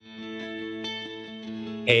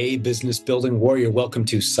Hey, business building warrior, welcome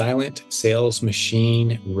to Silent Sales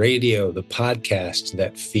Machine Radio, the podcast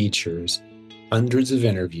that features hundreds of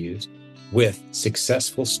interviews with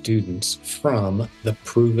successful students from the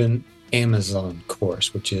Proven Amazon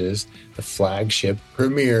course, which is the flagship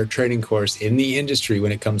premier training course in the industry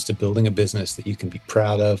when it comes to building a business that you can be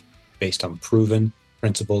proud of based on proven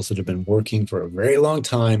principles that have been working for a very long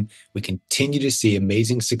time. We continue to see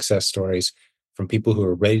amazing success stories from people who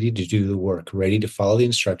are ready to do the work, ready to follow the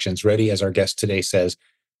instructions, ready, as our guest today says,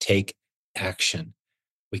 take action.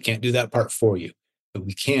 We can't do that part for you, but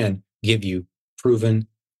we can give you proven,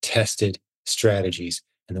 tested strategies.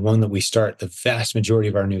 And the one that we start the vast majority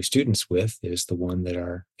of our new students with is the one that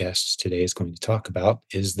our guest today is going to talk about,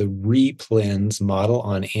 is the REPLENS model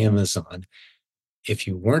on Amazon. If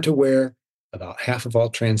you weren't aware, about half of all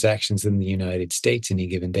transactions in the United States any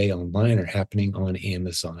given day online are happening on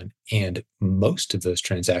Amazon. And most of those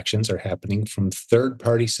transactions are happening from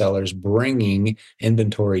third-party sellers bringing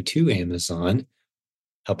inventory to Amazon,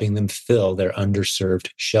 helping them fill their underserved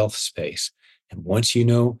shelf space. And once you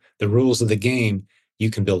know the rules of the game, you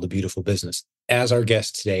can build a beautiful business, as our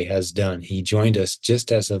guest today has done. He joined us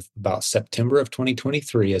just as of about September of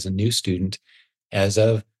 2023 as a new student. As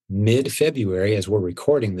of mid-February, as we're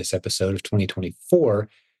recording this episode of 2024,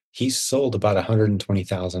 he's sold about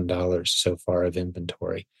 $120,000 so far of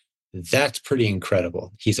inventory. That's pretty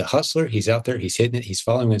incredible. He's a hustler. He's out there. He's hitting it. He's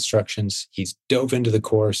following instructions. He's dove into the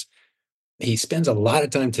course. He spends a lot of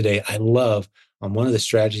time today, I love, on one of the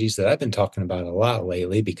strategies that I've been talking about a lot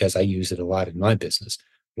lately because I use it a lot in my business.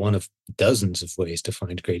 One of dozens of ways to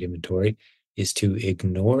find great inventory is to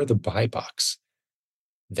ignore the buy box.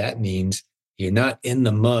 That means you're not in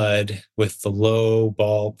the mud with the low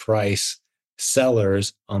ball price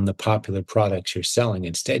sellers on the popular products you're selling.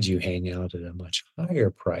 Instead, you hang out at a much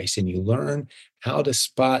higher price and you learn how to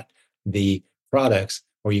spot the products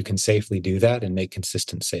where you can safely do that and make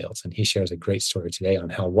consistent sales. And he shares a great story today on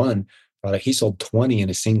how one product, he sold 20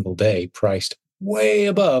 in a single day, priced way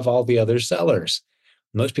above all the other sellers.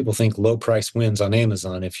 Most people think low price wins on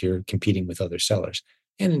Amazon if you're competing with other sellers.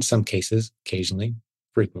 And in some cases, occasionally,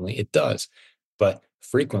 frequently, it does. But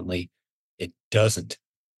frequently, it doesn't.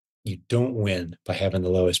 You don't win by having the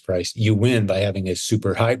lowest price. You win by having a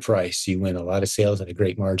super high price. You win a lot of sales at a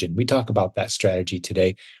great margin. We talk about that strategy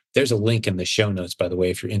today. There's a link in the show notes, by the way,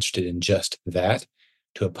 if you're interested in just that,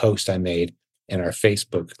 to a post I made in our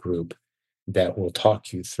Facebook group that will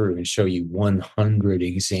talk you through and show you 100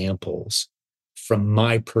 examples from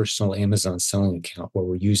my personal Amazon selling account where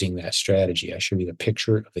we're using that strategy. I show you the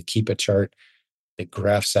picture of the Keep It chart that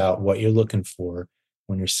graphs out what you're looking for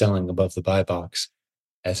when you're selling above the buy box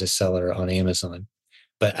as a seller on Amazon.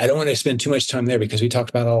 But I don't want to spend too much time there because we talked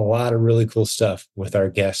about a lot of really cool stuff with our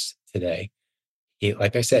guest today.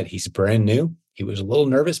 Like I said, he's brand new. He was a little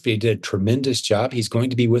nervous, but he did a tremendous job. He's going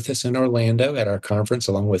to be with us in Orlando at our conference,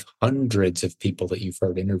 along with hundreds of people that you've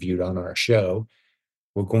heard interviewed on our show.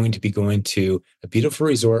 We're going to be going to a beautiful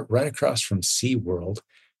resort right across from SeaWorld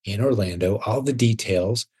in Orlando. All the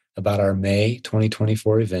details about our May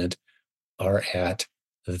 2024 event are at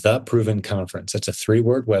The Proven Conference. That's a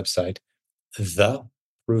 3-word website,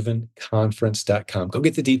 theprovenconference.com. Go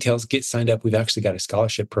get the details, get signed up. We've actually got a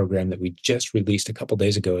scholarship program that we just released a couple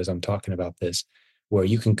days ago as I'm talking about this, where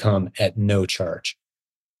you can come at no charge.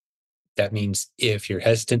 That means if you're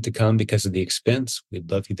hesitant to come because of the expense,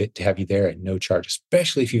 we'd love to have you there at no charge,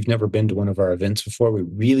 especially if you've never been to one of our events before. We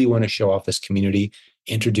really want to show off this community,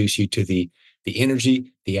 introduce you to the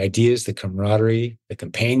energy, the ideas, the camaraderie, the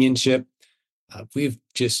companionship. We've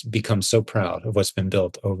just become so proud of what's been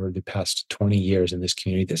built over the past 20 years in this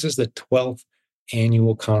community. This is the 12th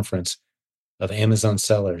annual conference of Amazon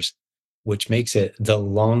sellers, which makes it the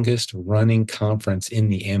longest running conference in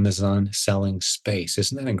the Amazon selling space.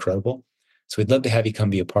 Isn't that incredible? So we'd love to have you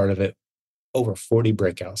come be a part of it. Over 40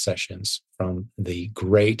 breakout sessions from the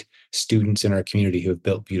great students in our community who have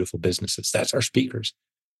built beautiful businesses. That's our speakers.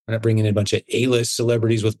 We're not bringing in a bunch of A-list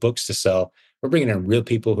celebrities with books to sell. We're bringing in real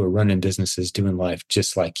people who are running businesses, doing life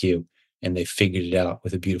just like you, and they figured it out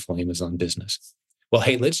with a beautiful Amazon business. Well,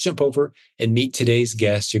 hey, let's jump over and meet today's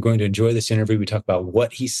guest. You're going to enjoy this interview. We talk about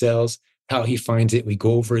what he sells, how he finds it. We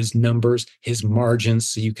go over his numbers, his margins,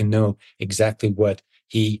 so you can know exactly what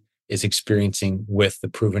he is experiencing with the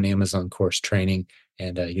Proven Amazon course training.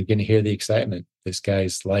 And you're going to hear the excitement. This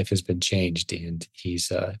guy's life has been changed, and he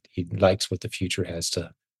likes what the future has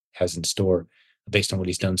in store based on what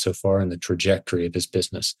he's done so far and the trajectory of his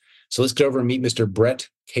business. So let's get over and meet Mr. Brett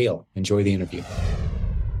Kale. Enjoy the interview.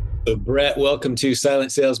 So Brett, welcome to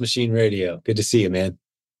Silent Sales Machine Radio. Good to see you, man.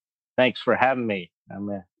 Thanks for having me.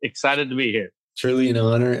 I'm excited to be here. truly an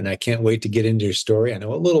honor, and I can't wait to get into your story. I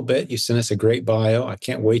know a little bit. You sent us a great bio. I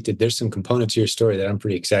can't wait to. There's some components to your story that I'm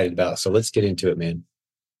pretty excited about. So let's get into it, man.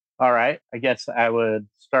 All right. I guess I would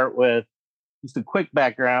start with just a quick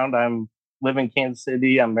background. I'm live in Kansas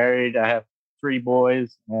City. I'm married. I have three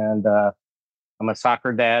boys, and I'm a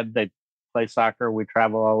soccer dad. They play soccer. We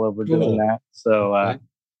travel all over doing Cool. that. So Okay.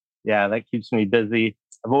 yeah, that keeps me busy.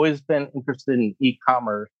 I've always been interested in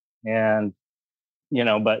e-commerce, and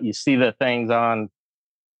but you see the things on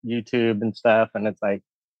YouTube and stuff, and it's like,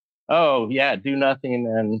 oh yeah, do nothing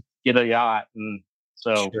and get a yacht, and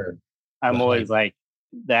so Sure. The I'm hype. always like,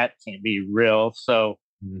 that can't be real. So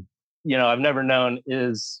Mhm. I've never known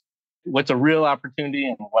is what's a real opportunity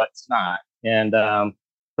and what's not. And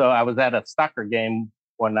so I was at a soccer game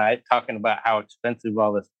one night talking about how expensive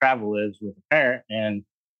all this travel is with a parent, and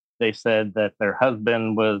they said that their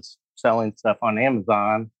husband was selling stuff on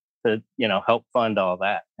Amazon to help fund all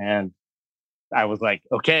that. And I was like,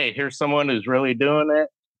 okay, here's someone who's really doing it.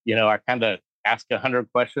 I kind of asked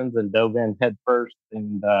 100 questions and dove in head first.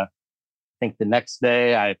 And I think the next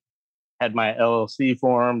day I had my LLC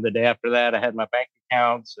form. The day after that, I had my bank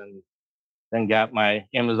accounts, and then got my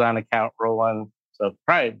Amazon account rolling. So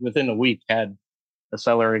probably within a week, had a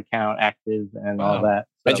seller account active and all Wow. that.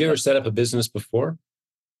 Had So you ever set up a business before?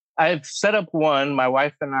 I've set up one. My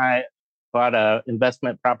wife and I bought a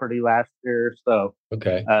investment property last year, so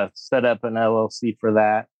Okay. set up an LLC for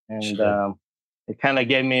that, and Sure. it kind of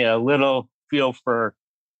gave me a little feel for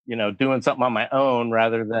doing something on my own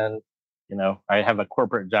rather than I have a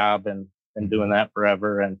corporate job and been doing Mhm. that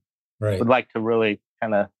forever, and would Right. like to really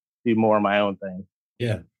kind of do more of my own thing.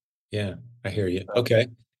 Yeah. Yeah. I hear you. So, Okay.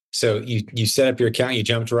 So you set up your account, you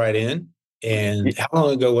jumped right in. And y- how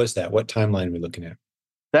long ago was that? What timeline are we looking at?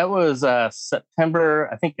 that was September.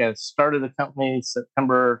 I think I started the company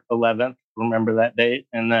September 11th. Remember that date?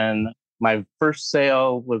 And then my first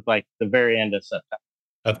sale was like the very end of September.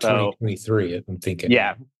 Of So 2023, I'm thinking.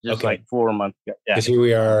 yeah, just Okay. like 4 months ago. Yeah. Because here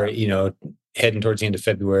we And, are, heading towards the end of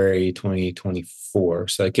February 2024.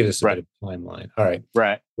 So that gives us a bit right. of timeline. All right.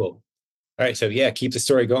 Right. Cool. All right. So yeah, keep the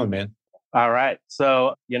story going, man. All right.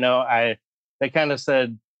 So, they kind of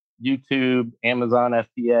said YouTube, Amazon,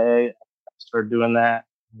 FBA. Started doing that.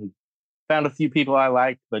 Found a few people I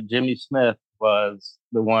liked, but Jimmy Smith was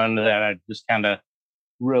the one that I just kind of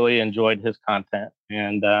really enjoyed his content.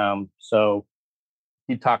 And so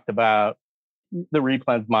he talked about the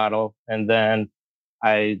REPLENS model. And then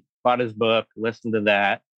I bought his book, listened to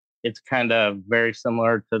that. It's kind of very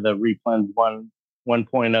similar to the REPLENS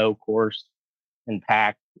 1.0 course in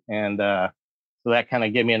PAC. And so that kind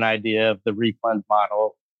of gave me an idea of the REPLENS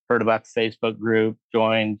model. Heard about the Facebook group,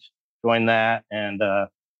 joined that, and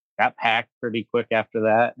got packed pretty quick after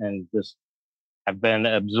that. And just I've been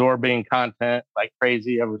absorbing content like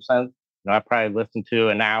crazy ever since. I probably listened to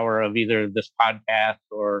an hour of either this podcast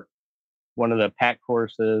or one of the pack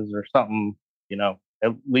courses or something,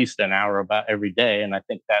 at least an hour about every day. And I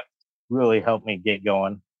think that really helped me get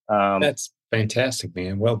going. Um, That's fantastic,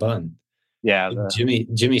 man. Well done. yeah,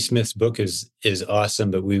 Jimmy Smith's book is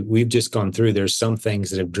awesome, but we've just gone through. There's some things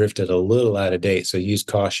that have drifted a little out of date. So use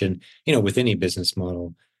caution. With any business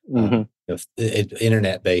model, hmm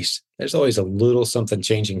internet based, there's always a little something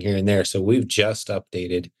changing here and there. So we've just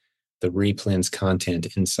updated the replens content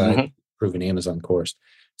inside hmm Proven Amazon course,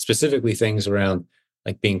 specifically things around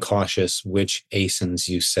like being cautious which ASINs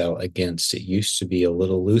you sell against. It used to be a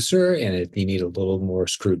little looser, and you need a little more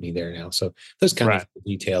scrutiny there now. So those kind of right.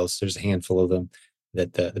 details, there's a handful of them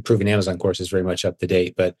that the Proven Amazon course is very much up to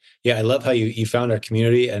date. But yeah, I love how you found our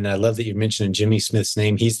community, and I love that you're mentioning Jimmy Smith's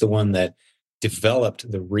name. He's the one that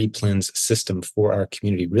developed the replens system for our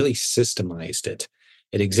community, really systemized it.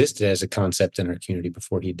 It existed as a concept in our community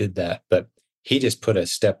before he did that, but he just put a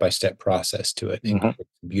step-by-step process to it and hmm created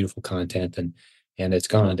beautiful content, and it's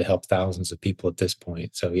gone on to help thousands of people at this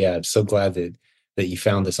point. So yeah, I'm so glad that you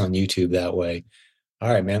found this on YouTube that way.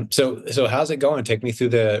 All right, man. So how's it going? Take me through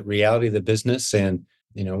the reality of the business, and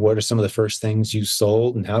what are some of the first things you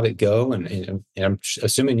sold, and how did it go? And I'm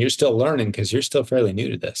assuming you're still learning because you're still fairly new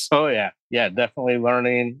to this. Oh yeah, yeah, definitely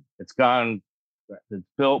learning. It's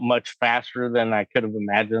built much faster than I could have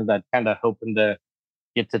imagined. I kind of hoping to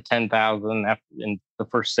get to 10,000 after in the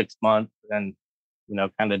first 6 months, and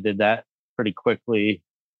kind of did that pretty quickly.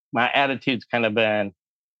 My attitude's kind of been,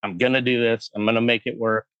 I'm gonna do this. I'm gonna make it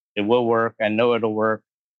work. It will work. I know it'll work,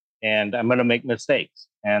 and I'm gonna make mistakes,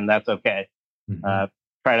 and that's okay. Mhm. Uh,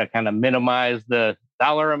 Try to kind of minimize the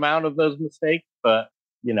dollar amount of those mistakes, but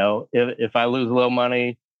if I lose a little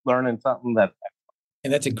money learning something, that.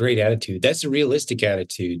 And that's a great attitude. That's a realistic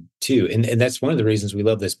attitude too. And that's one of the reasons we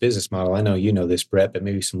love this business model. I know you know this, Brett, but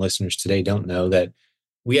maybe some listeners today don't know that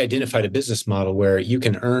we identified a business model where you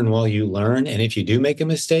can earn while you learn. And if you do make a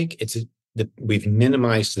mistake, we've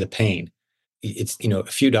minimized the pain. It's, a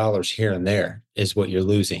few dollars here and there is what you're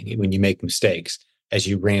losing when you make mistakes as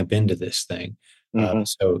you ramp into this thing. Mm-hmm.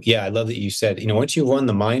 So yeah, I love that you said, once you've won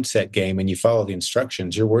the mindset game and you follow the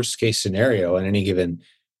instructions, your worst case scenario on any given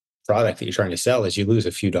product that you're trying to sell is you lose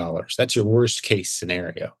a few dollars. That's your worst case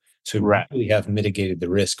scenario. So we Right. really have mitigated the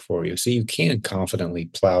risk for you. So you can confidently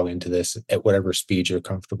plow into this at whatever speed you're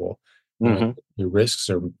comfortable. Mm-hmm. Your risks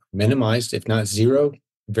are minimized, if not zero,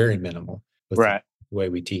 very minimal with the Right. way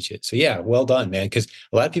we teach it. So yeah, well done, man. Because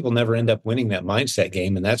a lot of people never end up winning that mindset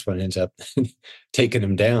game, and that's what ends up taking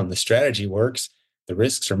them down. The strategy works, the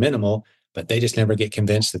risks are minimal, but they just never get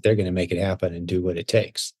convinced that they're going to make it happen and do what it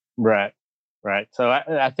takes. Right. Right. So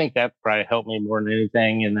I think that probably helped me more than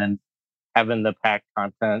anything. And then having the packed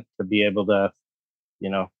content to be able to,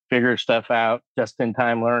 figure stuff out, just in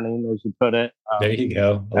time learning, as you put it. There you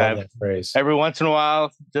go. I love I've, that phrase. every once in a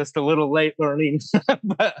while, just a little late learning,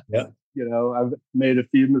 but, Yeah. I've made a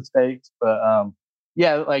few mistakes. But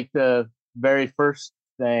yeah, like the very first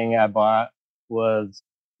thing I bought was,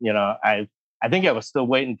 I think I was still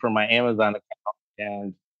waiting for my Amazon account,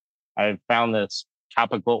 and I found this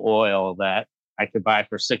topical oil that I could buy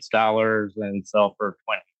for $6 and sell for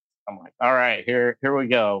 20. I'm like, all right, here we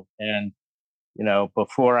go. And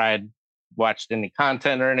before I'd watched any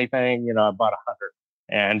content or anything, I bought 100,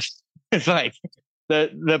 and it's like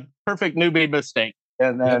the perfect newbie mistake.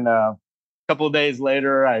 And then a couple of days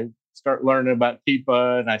later, I start learning about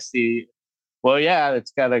Keepa, and I see, well, yeah,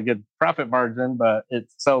 it's got a good profit margin, but it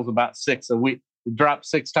sells about 6 a week. It drops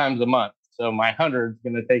 6 times a month. So my 100 is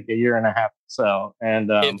going to take a year and a half to sell. And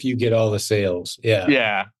If you get all the sales.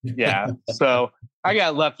 Yeah. yeah. So I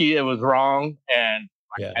got lucky. It was wrong, and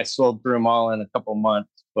Yeah. I sold through them all in a couple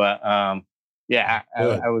months. But yeah,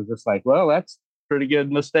 I was just like, well, that's a pretty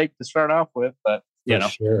good mistake to start off with, but For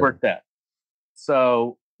sure. worked out.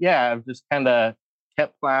 So yeah, I've just kind of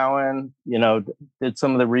kept plowing. Did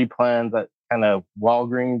some of the replens. That kind of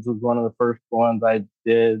Walgreens was one of the first ones I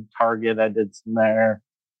did. Target, I did some there.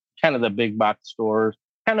 Kind of the big box stores.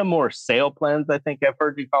 Kind of more sale plans, I think I've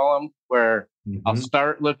heard you call them, where I'll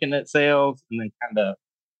start looking at sales and then kind of,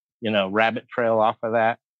 rabbit trail off of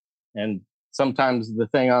that. And sometimes the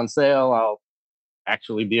thing on sale, I'll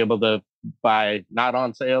actually be able to buy not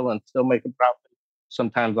on sale and still make a profit.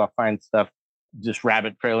 Sometimes I'll find stuff just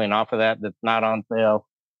rabbit trailing off of that that's not on sale.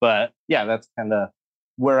 But yeah, that's kind of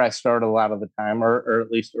where I start a lot of the time, or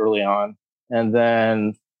at least early on. And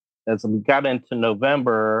then as we got into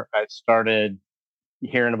November, I started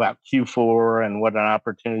hearing about Q4 and what an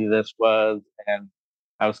opportunity this was. And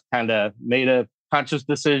I was kind of made a conscious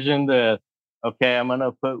decision to, okay, I'm going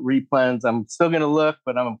to put replens. I'm still going to look,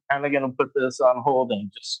 but I'm kind of going to put this on hold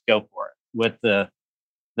and just go for it with the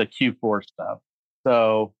Q4 stuff.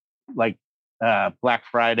 So like Black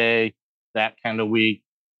Friday, that kind of week,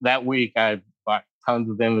 I bought tons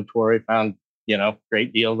of inventory, found,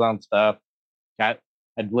 great deals on stuff.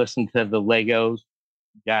 I'd listened to the Legos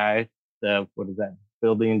guy, what is that?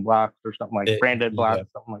 Building blocks or something like branded blocks,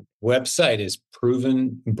 something like that. Website is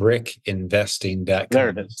provenbrickinvesting.com. There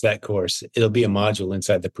it is. It's that course. It'll be a module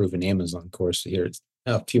inside the Proven Amazon course here. It's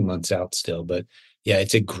a few months out still, but yeah,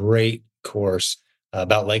 it's a great course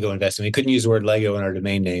about Lego investing. We couldn't use the word Lego in our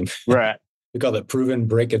domain name. Right. We call it Proven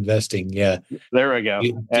Brick Investing. Yeah. There we go.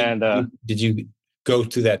 Did you go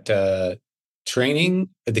through that training,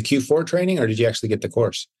 the Q4 training, or did you actually get the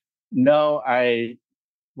course? No, I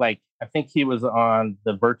think he was on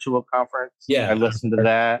the virtual conference. Yeah, I listened to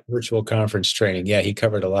that. Virtual conference training. Yeah, he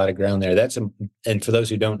covered a lot of ground there. And for those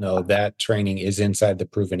who don't know, that training is inside the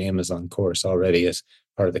Proven Amazon course already as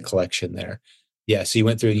part of the collection there. Yeah, so you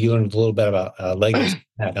learned a little bit about Legos,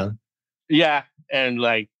 huh? Yeah, and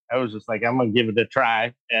I was just like, I'm gonna give it a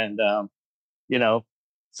try. And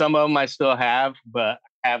some of them I still have, but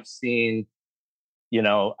I have seen,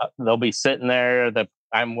 they'll be sitting there that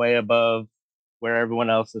I'm way above where everyone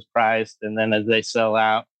else is priced. And then as they sell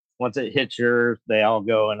out, once it hits yours, they all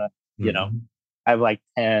go in I have like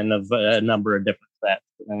 10 of a number of different sets,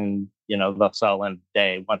 and, they'll sell in a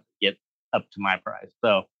day once it gets up to my price.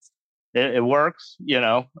 So it works,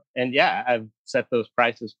 and yeah, I've set those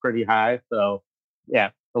prices pretty high. So yeah,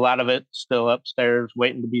 a lot of it still upstairs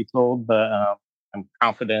waiting to be sold, but I'm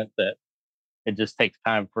confident that it just takes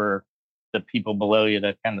time for the people below you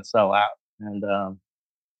to kind of sell out. And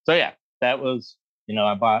so yeah, that was,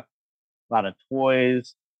 I bought a lot of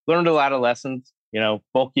toys, learned a lot of lessons.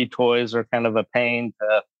 Bulky toys are kind of a pain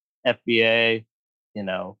to FBA.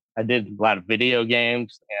 I did a lot of video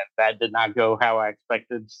games, and that did not go how I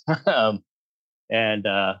expected. And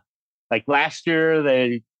like last year,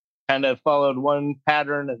 they kind of followed one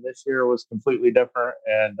pattern, and this year was completely different.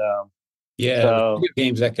 And Yeah, with so, video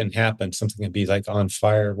games that can happen. Something can be like on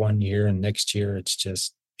fire one year, and next year it's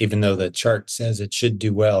just, even though the chart says it should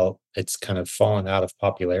do well, it's kind of fallen out of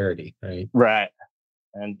popularity, right? right.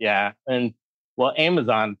 And yeah. And well,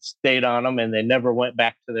 Amazon stayed on them, and they never went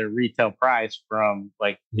back to their retail price from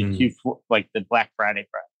like the Mm, Q4, like the Black Friday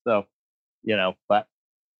price. So, but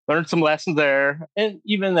learned some lessons there. And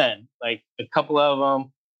even then, like a couple of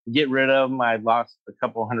them, get rid of them, I lost a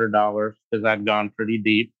couple $100 because I'd gone pretty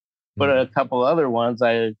deep. But mm. a couple other ones,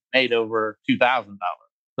 I made over $2,000.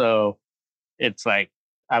 So it's like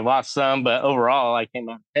I lost some, but overall, I came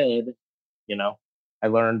out ahead. You know, I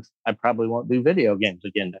learned I probably won't do video games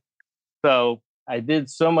again. So I did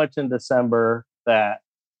so much in December that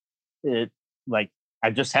it like I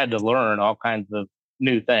just had to learn all kinds of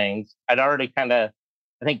new things. I'd already I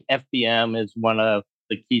think FBM is one of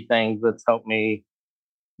the key things that's helped me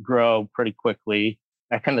grow pretty quickly.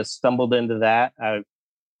 I kind of stumbled into that. I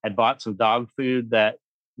had bought some dog food that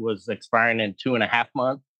was expiring in 2.5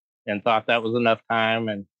 months and thought that was enough time.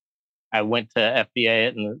 And I went to FBA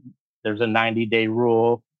it, and there's a 90-day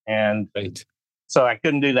rule. And Right. so I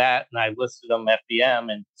couldn't do that. And I listed them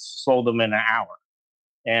FBM and sold them in an hour.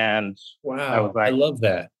 And I was Wow, I like, love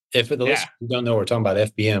that. If for the yeah, listeners who don't know, we're talking about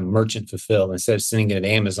FBM, merchant fulfill. Instead of sending it at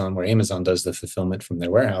Amazon, where Amazon does the fulfillment from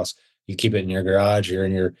their warehouse, you keep it in your garage or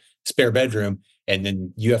in your spare bedroom, and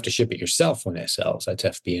then you have to ship it yourself when it sells. That's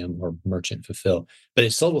FBM or merchant fulfill. But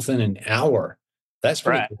it's sold within an hour. That's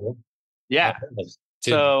pretty right. cool. I Yeah. love it.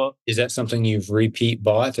 So, Is that something you've repeat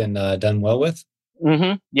bought and done well with?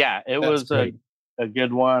 yeah, it That's was great. a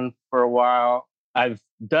good one for a while. I've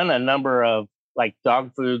done a number of like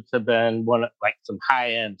dog foods have been like some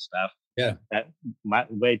high end stuff Yeah. that might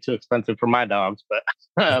way too expensive for my dogs, but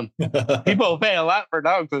people pay a lot for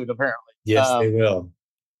dog food apparently. Yes, they will.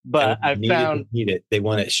 And when But they I need it, they found need it. They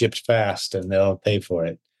want it shipped fast and they'll pay for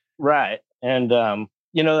it. right. And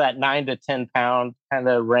that 9 to 10 pound kind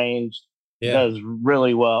of range Yeah, does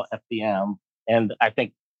really well FDM. And I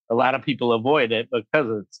think a lot of people avoid it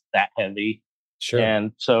because it's that heavy. sure.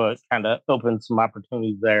 And so it kind of opens some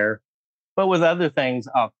opportunities there. But with other things,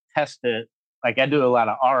 I'll test it. Like I do a lot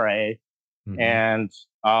of RA, Mhm. and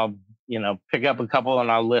I'll, pick up a couple and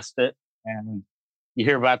I'll list it. And you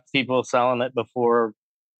hear about people selling it before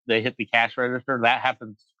they hit the cash register. That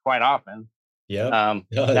happens quite often. Yep, it Now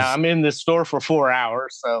does. I'm in this store for 4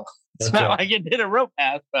 hours, so it's not Okay, like it did a rope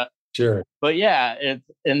pass, sure. but yeah,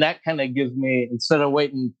 and that kind of gives me, instead of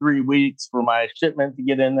waiting 3 weeks for my shipment to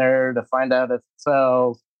get in there to find out if it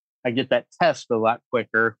sells, I get that test a lot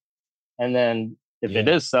quicker. And then if it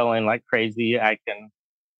Yeah, is selling like crazy, I can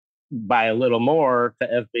buy a little more to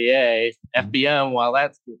FBA, mhm, FBM while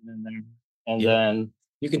that's getting in there. And yeah. then,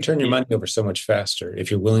 You can turn your yeah, money over so much faster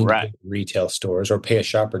if you're willing to go right, to retail stores or pay a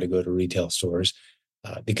shopper to go to retail stores,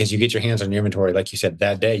 because you get your hands on your inventory, like you said,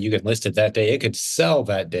 that day. You can list it that day. It could sell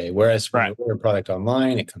that day. Whereas when right. you order a product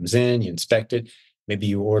online, it comes in, you inspect it. Maybe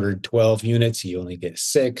you ordered 12 units, you only get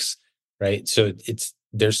 6, right? So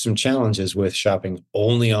there's some challenges with shopping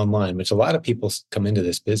only online, which a lot of people come into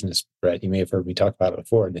this business, Brett. You may have heard me talk about it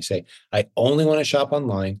before, and they say, I only want to shop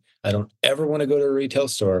online. I don't ever want to go to a retail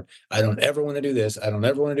store. I don't ever want to do this. I don't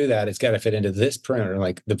ever want to do that. It's got to fit into this parameter.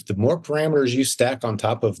 Like the more parameters you stack on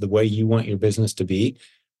top of the way you want your business to be,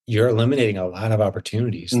 you're eliminating a lot of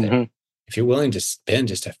opportunities there. Hmm. If you're willing to spend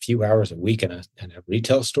just a few hours a week in a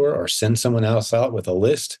retail store or send someone else out with a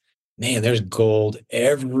list, man, there's gold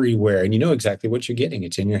everywhere. And you know exactly what you're getting.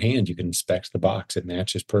 It's in your hand. You can inspect the box. It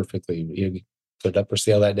matches perfectly. You put it up for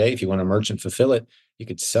sale that day. If you want a merchant fulfill it, you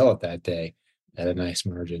could sell it that day at a nice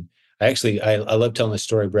margin. I love telling this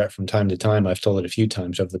story, Brett, from time to time. I've told it a few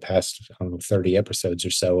times over the past, I don't know, 30 episodes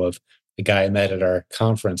or so, of the guy I met at our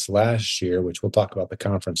conference last year, which we'll talk about the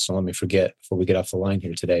conference. So let me forget before we get off the line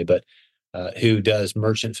here today, but who does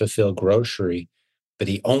merchant fulfill grocery, but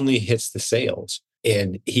he only hits the sales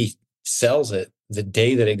and he sells it the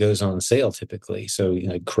day that it goes on sale typically. So,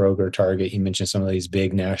 Kroger, Target, you mentioned some of these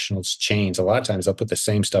big national chains. A lot of times they'll put the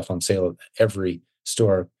same stuff on sale at every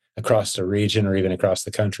store across the region or even across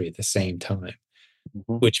the country at the same time,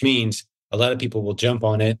 Hmm. which means a lot of people will jump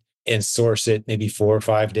on it and source it maybe 4 or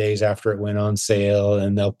 5 days after it went on sale,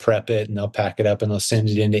 and they'll prep it and they'll pack it up and they'll send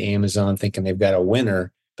it into Amazon thinking they've got a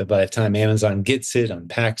winner. But by the time Amazon gets it,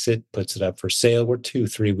 unpacks it, puts it up for sale, we're 2,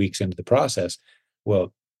 3 weeks into the process.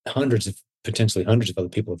 Well, hundreds of potentially hundreds of other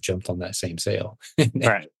people have jumped on that same sale.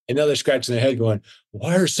 Right. And now they're scratching their head going,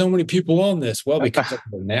 why are so many people on this? Well, because it's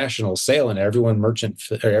a national sale and everyone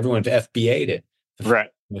FBA'd it, Right.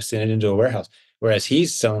 send it into a warehouse. Whereas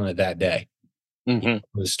he's selling it that day. Mm-hmm.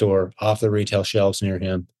 The store, off the retail shelves near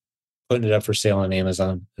him, putting it up for sale on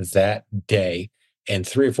Amazon that day. And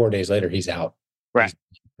 3 or 4 days later, he's out. Right.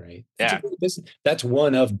 Right. Yeah. That's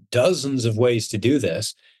one of dozens of ways to do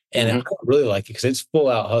this. And I really like it because it's full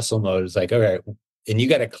out hustle mode. It's like, okay, and you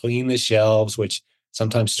got to clean the shelves, which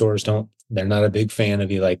sometimes stores don't, they're not a big fan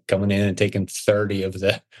of you like coming in and taking 30 of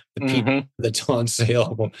the people that's on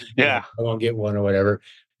sale. Well, yeah. I won't get one or whatever.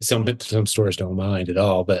 Some stores don't mind at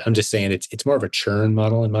all, but I'm just saying it's more of a churn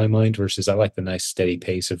model in my mind versus I like the nice steady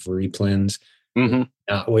pace of replens,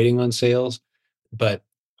 not waiting on sales. But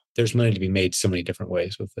there's money to be made so many different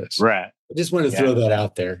ways with this. Right. I just wanted to throw that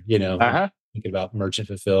out there, thinking about merchant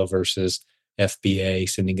fulfill versus FBA,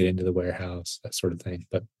 sending it into the warehouse, that sort of thing.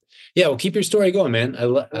 But yeah, well, keep your story going, man. I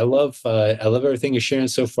love everything you're sharing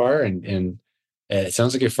so far, and it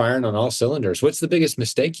sounds like you're firing on all cylinders. What's the biggest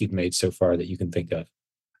mistake you've made so far that you can think of?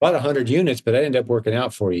 About 100 units, but that ended up working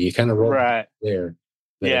out for you. You kind of rolled there.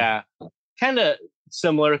 Yeah, kind of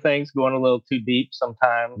similar things, going a little too deep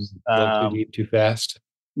sometimes. A little too deep, too fast.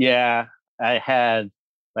 Yeah, I had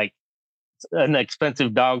like an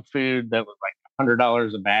expensive dog food that was like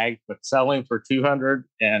 $100 a bag, but selling for 200,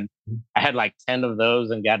 and I had like 10 of those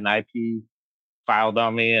and got an IP filed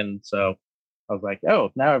on me, and so I was like, oh,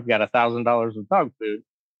 now I've got $1,000 of dog food.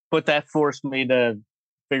 But that forced me to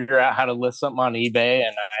figure out how to list something on eBay,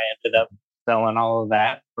 and I ended up selling all of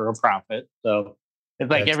that for a profit. So it's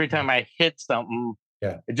like every time I hit something,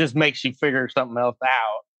 it just makes you figure something else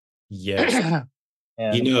out. Yes.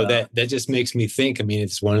 And, that just makes me think, I mean,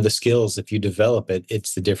 it's one of the skills. If you develop it,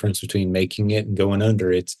 it's the difference between making it and going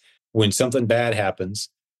under. It's when something bad happens,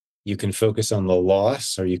 you can focus on the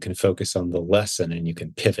loss or you can focus on the lesson and you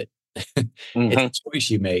can pivot. It's a choice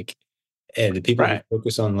you make. And the people who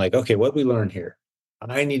focus on like, okay, what did we learn here?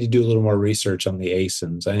 I need to do a little more research on the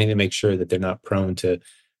ASINs. I need to make sure that they're not prone to,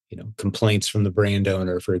 complaints from the brand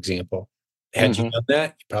owner, for example. Had you done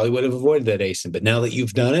that, you probably would have avoided that ASIN. But now that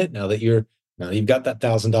you've done it, now you've got that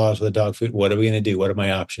 $1,000 worth of dog food, what are we going to do? What are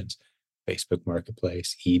my options? Facebook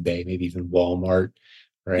Marketplace, eBay, maybe even Walmart,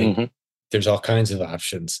 right? There's all kinds of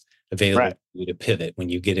options available for you to pivot when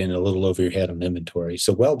you get in a little over your head on inventory.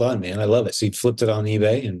 So well done, man. I love it. So you flipped it on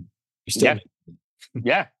eBay and you still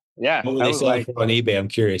Yeah. What were they selling for on eBay? I'm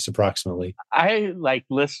curious, approximately. I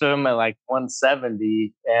list them at like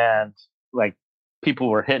 170, and like people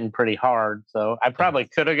were hitting pretty hard. So I probably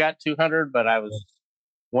could have got 200, but I was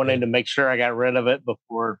wanting to make sure I got rid of it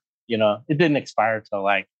before, it didn't expire till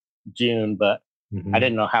like June, but I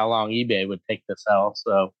didn't know how long eBay would take to sell.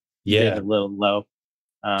 So it's a little low.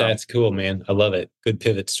 That's cool, man. I love it. Good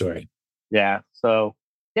pivot story. Yeah. So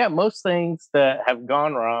most things that have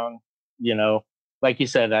gone wrong, like you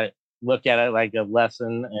said, I look at it like a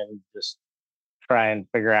lesson and just try and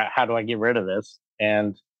figure out how do I get rid of this.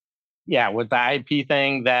 And with the IP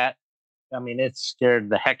thing, it scared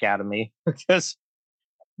the heck out of me because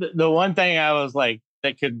the one thing I was like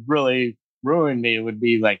that could really ruin me would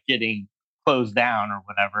be like getting closed down or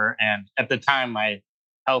whatever. And at the time, my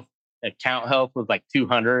account health was like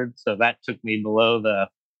 200, so that took me below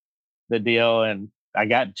the deal. And I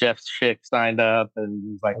got Jeff Schick signed up, and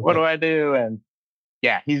he's like, "What do I do?" And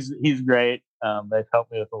he's great. They've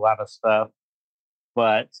helped me with a lot of stuff,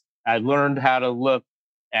 but I learned how to look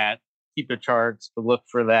at keeper charts to look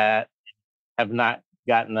for that. Have not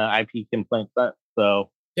gotten an IP complaint yet, so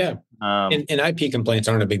and IP complaints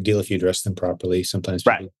aren't a big deal if you address them properly. Sometimes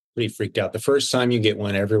people are pretty freaked out. The first time you get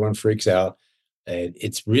one, everyone freaks out.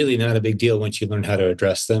 It's really not a big deal once you learn how to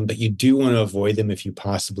address them, but you do want to avoid them if you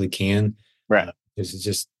possibly can. Right. Because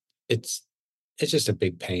it's just a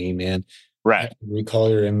big pain, man. Right. Recall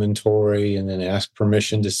your inventory and then ask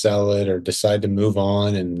permission to sell it or decide to move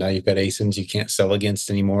on. And now you've got ASINs you can't sell against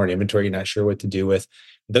anymore, and inventory you're not sure what to do with.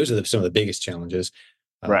 Those are some of the biggest challenges.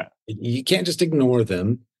 Right. You can't just ignore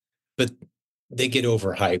them, but they get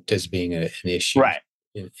overhyped as being an issue. Right.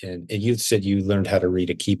 And you said you learned how to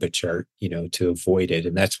read a keep a chart, to avoid it.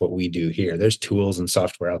 And that's what we do here. There's tools and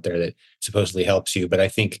software out there that supposedly helps you. But I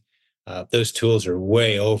think those tools are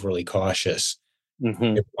way overly cautious.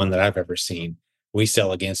 Every one that I've ever seen. We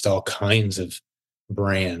sell against all kinds of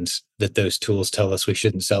brands that those tools tell us we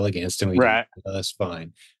shouldn't sell against, and we do. That's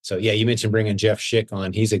fine. So you mentioned bringing Jeff Schick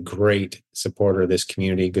on. He's a great supporter of this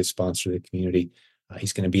community, good sponsor of the community.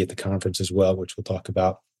 He's going to be at the conference as well, which we'll talk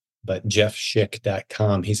about. But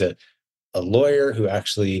jeffschick.com, he's a lawyer who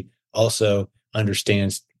actually also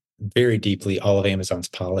understands very deeply all of Amazon's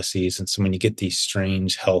policies. And so when you get these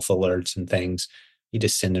strange health alerts and things, you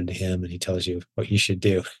just send them to him and he tells you what you should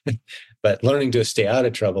do. But learning to stay out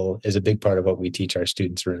of trouble is a big part of what we teach our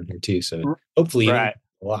students around here too. So hopefully you don't Right.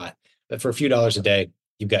 a lot, but for a few dollars a day,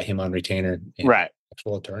 you've got him on retainer and Right.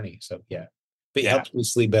 actual attorney. So yeah, but it Yeah. helps me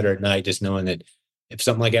sleep better at night, just knowing that if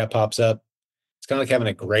something like that pops up, it's kind of like having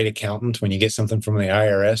a great accountant. When you get something from the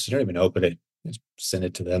IRS, you don't even open it, just send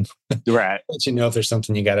it to them. Right. Let you know if there's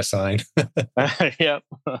something you got to sign. Yep.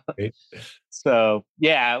 Right? So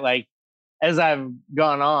yeah, like as I've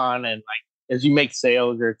gone on and like as you make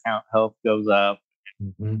sales, your account health goes up.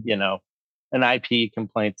 Mhm. You know, an IP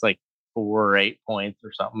complaint's like 4 or 8 points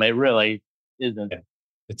or something. It really isn't Yeah,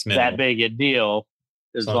 it's that minimal big a deal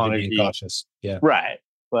as as long as you're long as being you cautious. Yeah, right.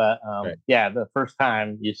 But right. yeah, the first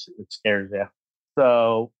time it scares you.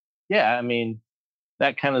 So yeah, I mean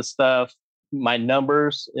that kind of stuff. My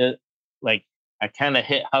numbers, like I kind of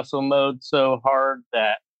hit hustle mode so hard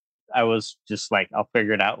that I was just like, I'll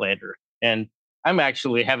figure it out later. And I'm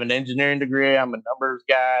actually have an engineering degree. I'm a numbers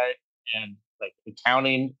guy and like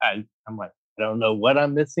accounting. I'm like, I don't know what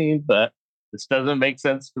I'm missing, but this doesn't make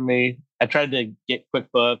sense to me. I tried to get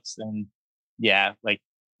QuickBooks and yeah, like,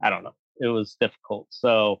 I don't know. It was difficult.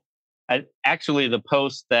 So I actually, the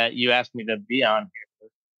post that you asked me to be on here,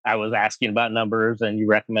 I was asking about numbers and you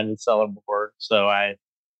recommended Seller Board. So I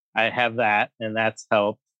have that and that's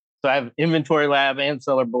helped. So I have Inventory Lab and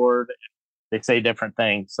Seller Board. They say different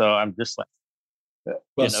things. So I'm just like,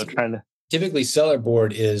 Well, trying to. typically seller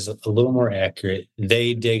board is a little more accurate.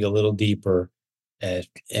 They dig a little deeper.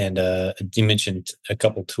 And you mentioned a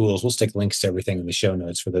couple tools. We'll stick links to everything in the show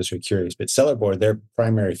notes for those who are curious. But seller board, their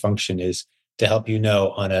primary function is to help you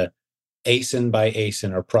know on a ASIN by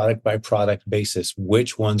ASIN or product by product basis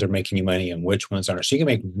which ones are making you money and which ones aren't. So you can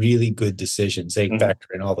make really good decisions. They Mhm.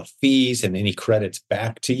 factor in all the fees and any credits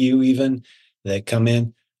back to you even that come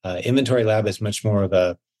in. Inventory Lab is much more of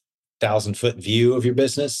a 1,000-foot view of your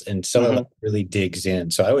business, and Seller Lab Mhm. really digs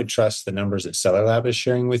in. So I would trust the numbers that Seller Lab is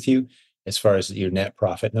sharing with you as far as your net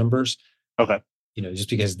profit numbers. Uh, Okay. just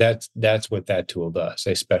because that's what that tool does.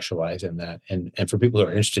 They specialize in that. And for people who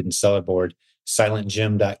are interested in Seller Board,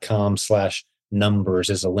 silentgym.com/numbers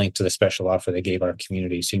is a link to the special offer they gave our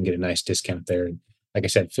community. So you can get a nice discount there. And like I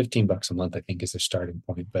said, $15 a month, I think, is their starting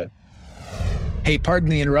point. But hey, pardon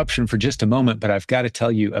the interruption for just a moment, but I've got to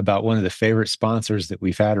tell you about one of the favorite sponsors that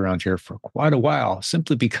we've had around here for quite a while,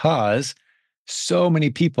 simply because so many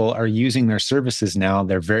people are using their services now.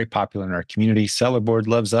 They're very popular in our community. Sellerboard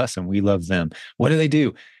loves us and we love them. What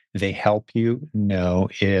do? They help you know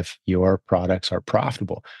if your products are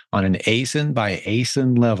profitable. On an ASIN by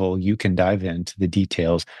ASIN level, you can dive into the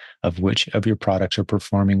details of which of your products are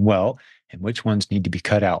performing well and which ones need to be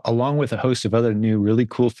cut out, along with a host of other new, really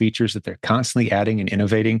cool features that they're constantly adding and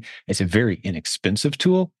innovating. It's a very inexpensive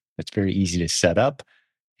tool that's very easy to set up.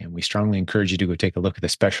 And we strongly encourage you to go take a look at the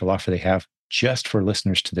special offer they have just for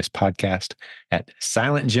listeners to this podcast at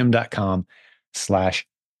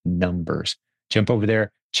silentgym.com/numbers. Jump over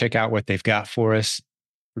there, check out what they've got for us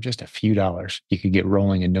for just a few dollars. You could get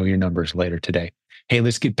rolling and know your numbers later today. Hey,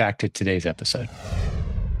 let's get back to today's episode.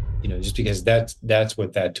 Just because that's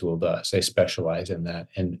what that tool does. They specialize in that.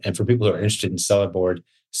 And for people who are interested in Seller Board,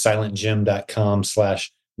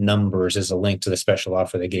 silentgym.com/numbers is a link to the special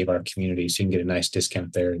offer they gave our community. So you can get a nice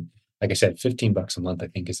discount there. And like I said, $15 a month, I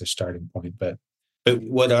think, is their starting point. But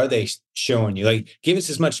what are they showing you? Like, give us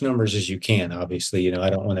as much numbers as you can. Obviously, I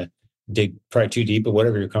don't want to dig probably too deep, but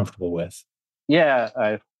whatever you're comfortable with. Yeah,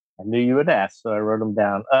 I knew you would ask, so I wrote them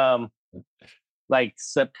down. Like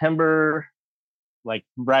September, like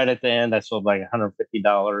right at the end, I sold like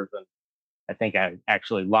 $150, and I think I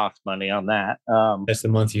actually lost money on that. That's the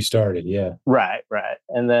month you started. Yeah. Right, right.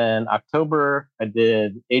 And then October, I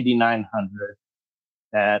did 8,900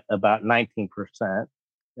 at about 19%.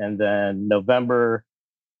 And then November,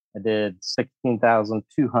 I did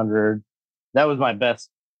 16,200. That was my best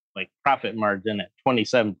like profit margin at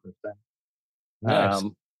 27%. Nice.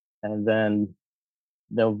 Um, and then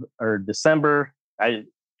December, I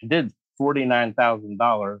did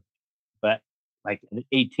 $49,000, but like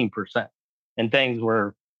 18%. And things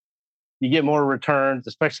were you get more returns,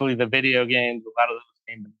 especially the video games. A lot of those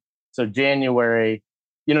came. So January,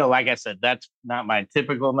 like I said, that's not my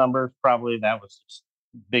typical numbers. Probably that was just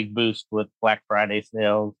big boost with Black Friday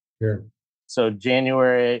sales. Sure. So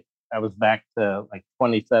January, I was back to like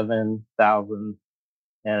 27,000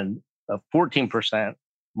 and a 14%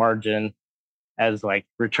 margin as like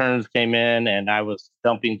returns came in, and I was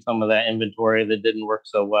dumping some of that inventory that didn't work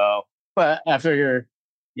so well. But I figure,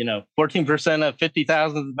 14% of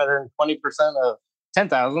 50,000 is better than 20% of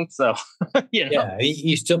 10,000. So, Yeah,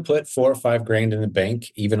 you still put 4 or 5 grand in the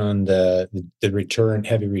bank, even on the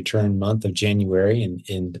heavy return month of January,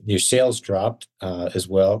 and your sales dropped as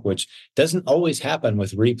well, which doesn't always happen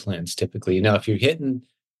with replens typically. Now, if you're hitting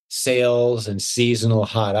sales and seasonal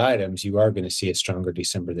hot items, you are going to see a stronger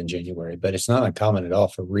December than January, but it's not uncommon at all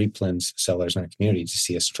for replens sellers in our community to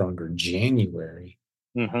see a stronger January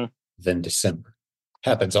than December.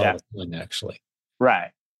 Happens all the time, actually.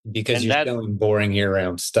 Right. Because you're selling boring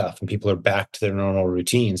year-round stuff, and people are back to their normal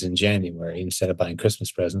routines in January. Instead of buying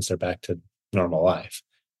Christmas presents, they're back to normal life.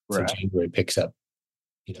 So January picks up,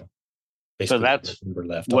 basically. So that's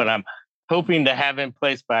what I'm hoping to have in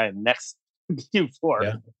place by next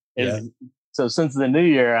Q4. So since the new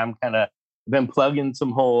year, I'm kind of been plugging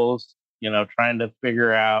some holes, trying to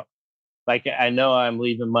figure out. Like, I know I'm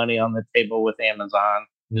leaving money on the table with Amazon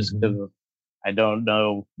just because I don't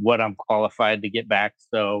know what I'm qualified to get back.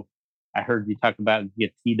 So I heard you talk about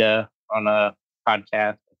Gatita on a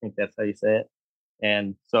podcast. I think that's how you say it.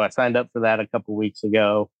 And so I signed up for that a couple weeks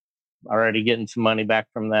ago, already getting some money back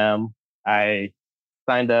from them. I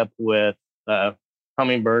signed up with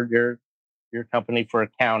Hummingbird, your company, for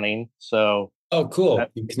accounting. So cool.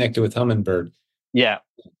 You connected with Hummingbird. Yeah.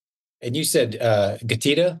 And you said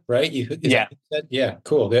Gatita, right? Yeah,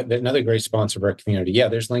 cool. They're another great sponsor of our community. Yeah,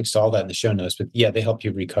 there's links to all that in the show notes. But yeah, they help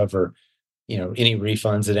you recover, any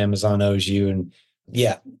refunds that Amazon owes you, and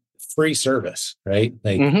free service, right?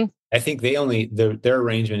 Like, I think their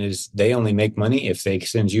arrangement is they only make money if they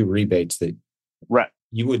send you rebates that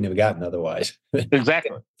you wouldn't have gotten otherwise.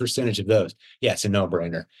 Exactly. Percentage of those. Yeah, it's a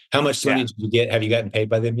no-brainer. How much money did you get? Have you gotten paid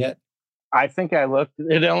by them yet? I think I looked.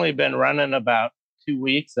 It only been running about 2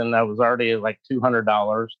 weeks, and that was already like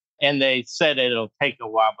 $200. And they said it'll take a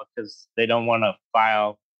while because they don't want to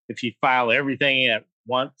file. If you file everything at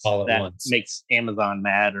once, makes Amazon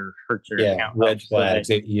mad or hurts your account. Red flags.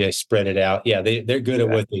 They spread it out. Yeah, they're good at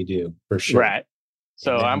what they do, for sure. Right.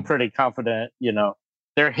 So I'm pretty confident,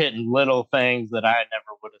 they're hitting little things that I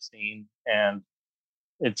never would have seen. And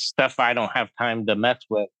it's stuff I don't have time to mess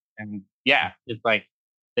with. And it's like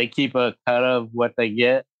they keep a cut of what they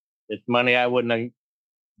get. It's money I wouldn't have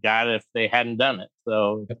got if they hadn't done it.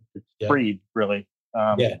 So it's free, really.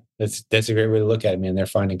 That's a great way to look at it, man. They're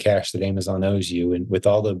finding cash that Amazon owes you, and with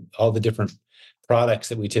all the different products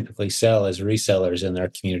that we typically sell as resellers in our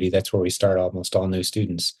community, that's where we start almost all new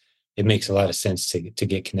students. It makes a lot of sense to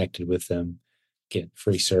get connected with them, get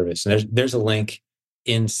free service. And there's a link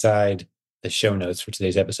inside the show notes for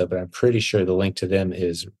today's episode, but I'm pretty sure the link to them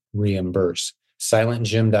is Reimburse.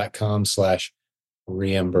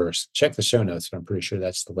 silentgym.com/reimburse. Check the show notes, but I'm pretty sure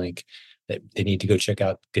that's the link that they need to go check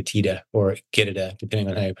out Gatita or Gatita, depending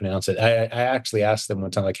on how you pronounce it. I actually asked them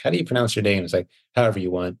one time, like, how do you pronounce your name? It's like, however you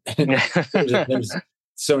want. there's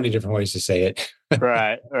so many different ways to say it.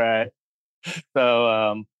 Right.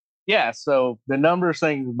 So, so the numbers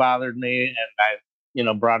things bothered me, and I,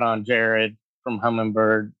 brought on Jared from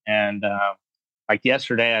Hummingbird, and like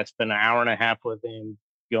yesterday, I spent an hour and a half with him,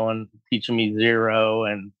 teaching me zero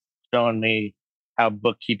and showing me how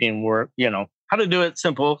bookkeeping works, how to do it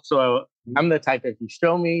simple. So I'm the type, if you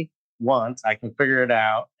show me once, I can figure it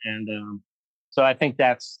out. And so I think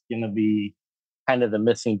that's going to be kind of the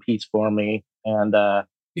missing piece for me. And,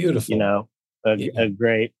 beautiful, a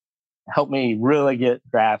great, help me really get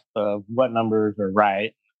grasp of what numbers are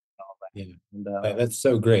right. And all that. Yeah. And, that's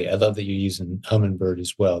so great. I love that you're using Hummingbird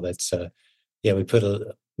as well. That's, we put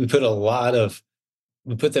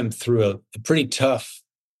them through a pretty tough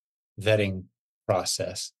vetting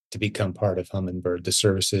process to become part of Hummingbird, the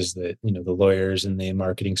services that, the lawyers and the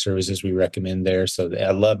marketing services we recommend there. So I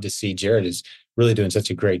love to see Jared is really doing such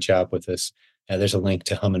a great job with this. There's a link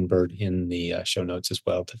to Hummingbird in the show notes as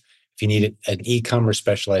well. If you need an e-commerce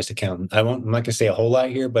specialized accountant, I'm not going to say a whole lot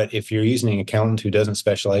here, but if you're using an accountant who doesn't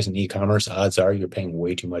specialize in e-commerce, odds are you're paying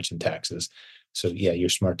way too much in taxes. So you're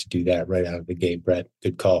smart to do that right out of the gate, Brett.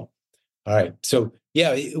 Good call. All right. So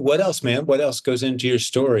what else, man? What else goes into your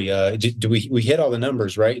story? Do we hit all the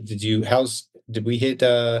numbers, right? Did we hit,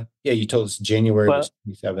 you told us January was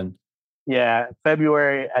 27. Yeah.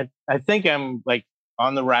 February, I think I'm like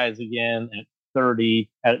on the rise again at 30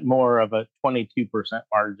 at more of a 22%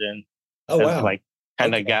 margin. Oh, wow. Like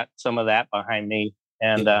kind of got some of that behind me.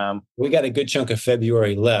 And we got a good chunk of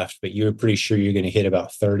February left, but you're pretty sure you're going to hit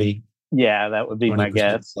about 30. Yeah, that would be my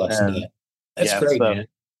guess. That's great, man.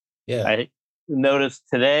 Yeah. I noticed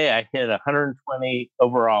today I hit 120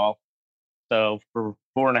 overall. So for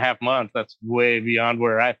 4.5 months, that's way beyond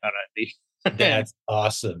where I thought I'd be. That's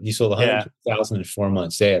awesome. You sold 100,000 in 4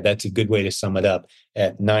 months. Yeah, that's a good way to sum it up.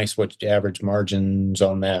 At nice, what's the average margins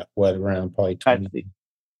on that? What, around probably 20?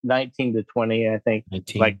 19 to 20, I think.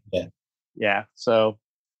 19. Like, Yeah. yeah. So,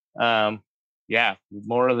 yeah,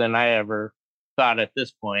 more than I ever thought at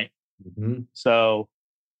this point. Mhm. So,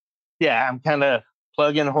 yeah, I'm kind of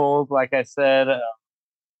plugging holes, like I said.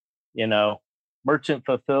 You know, merchant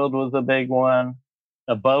fulfilled was a big one.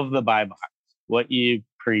 Above the buy box, what you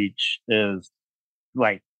preach is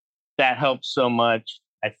like that helps so much.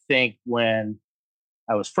 I think when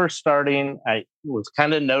I was first starting, I was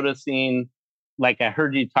kind of noticing, like I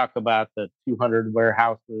heard you talk about the 200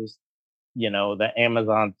 warehouses, the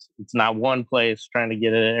Amazon, it's not one place trying to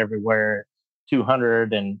get it everywhere,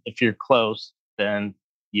 200. And if you're close, then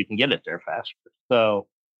you can get it there faster. So,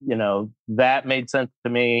 that made sense to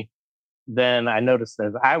me. Then I noticed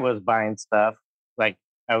as I was buying stuff, like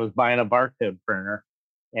I was buying a barcode printer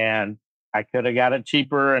and I could have got it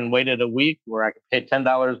cheaper and waited a week where I could pay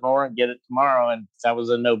 $10 more and get it tomorrow. And that was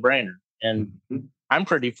a no brainer. And Mhm. I'm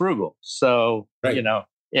pretty frugal. So, Right.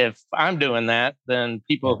 if I'm doing that, then Yeah.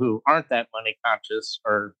 people who aren't that money conscious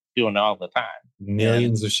are doing it all the time. And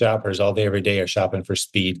Millions of shoppers all day, every day are shopping for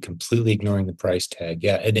speed, completely ignoring the price tag.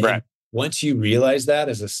 Yeah. And right. once you realize that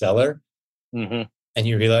as a seller, Hmm. and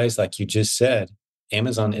you realize, like you just said,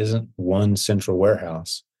 Amazon isn't one central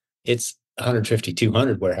warehouse. It's 150,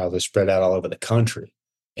 200 warehouses spread out all over the country.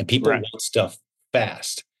 And people Right. want stuff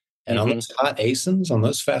fast. And on Hmm. those hot ASINs, on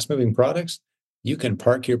those fast moving products, you can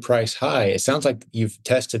park your price high. It sounds like you've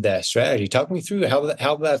tested that strategy. Talk me through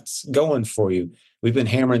how that's going for you. We've been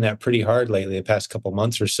hammering that pretty hard lately, the past couple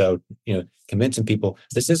months or so, convincing people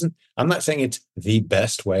this isn't, I'm not saying it's the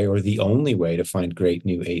best way or the only way to find great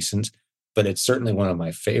new ASINs, but it's certainly one of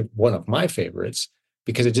my favorites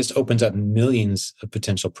because it just opens up millions of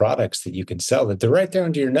potential products that you can sell that they're right there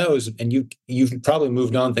under your nose, and you've probably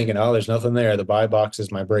moved on thinking, oh, there's nothing there. The buy box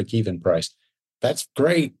is my break even price. That's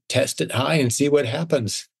great. Test it high and see what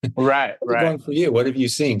happens. Right. How's it Right. going for you? What have you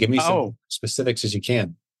seen? Give me some Oh, specifics as you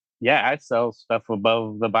can. yeah, I sell stuff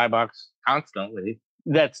above the buy box constantly.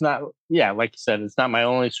 That's not, yeah, like you said, it's not my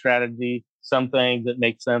only strategy. Some things that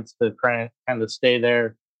make sense to try and kind of stay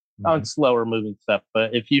there on Mhm. slower moving stuff.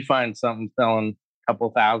 But if you find something selling a couple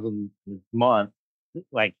thousand a month,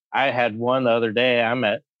 like I had one the other day, I'm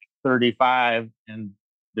at 35 and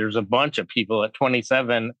there's a bunch of people at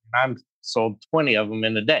 27. And I'm sold 20 of them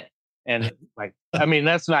in a day. And like, I mean,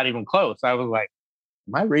 that's not even close. I was like,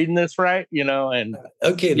 am I reading this right? And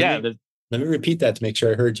Okay, yeah, let me repeat that to make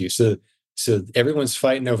sure I heard you. So everyone's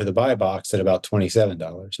fighting over the buy box at about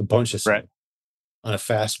 $27, a bunch of right. stuff on a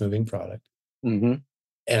fast moving product. Hmm.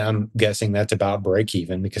 And I'm guessing that's about break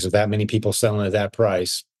even because of that many people selling at that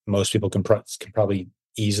price. Most people can probably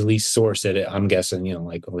easily source it. I'm guessing,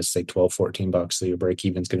 like let's say 12, $14. So your break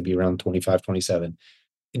even is going to be around 25, 27,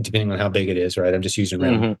 depending on how big it is, right? I'm just using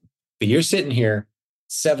round. Hmm. But you're sitting here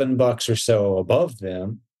 $7 or so above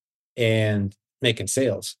them and making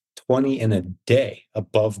sales 20 in a day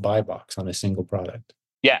above buy box on a single product.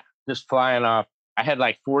 Yeah, just flying off. I had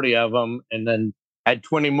like 40 of them, and then I had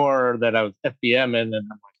 20 more that I was FBM in, and I'm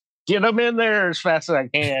like, get them in there as fast as I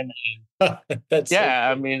can. That's so Yeah,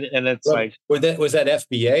 I cool. mean, and it's Love it. like Was that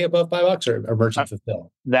FBA above buy box or uh, merchant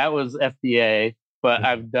fulfill? that was FDA, but Okay.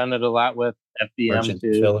 I've done it a lot with FBM Merchant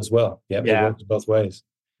too. fulfill as well. Yeah, it Yeah, works both ways.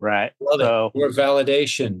 right. Love it. So, More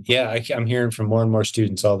validation. Yeah, I'm hearing from more and more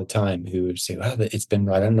students all the time who say, "Wow, it's been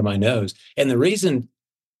right under my nose." And the reason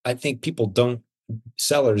I think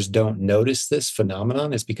sellers don't notice this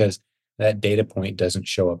phenomenon is because that data point doesn't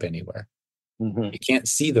show up anywhere. mhm, You can't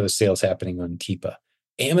see those sales happening on Keepa.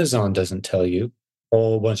 Amazon doesn't tell you. A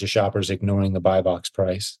whole bunch of shoppers ignoring the buy box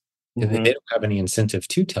price. They mhm, don't have any incentive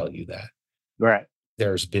to tell you that. right.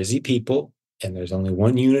 There's busy people and there's only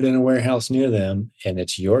one unit in a warehouse near them, and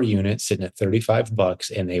it's your unit sitting at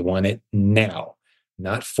 $35 and they want it now,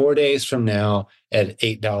 not 4 days from now at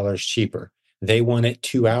 $8 cheaper. They want it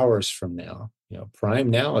 2 hours from now. Prime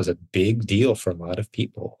Now is a big deal for a lot of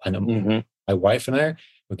people. I know Mhm, my wife and I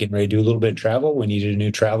were getting ready to do a little bit of travel. We needed a new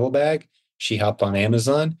travel bag. She hopped on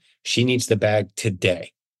Amazon. She needs the bag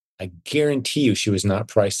today. I guarantee you she was not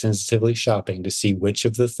price sensitively shopping to see which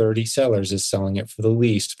of the 30 sellers is selling it for the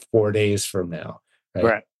least 4 days from now, right?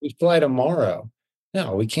 right. We fly tomorrow.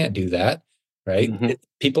 No, we can't do that, right? Mhm,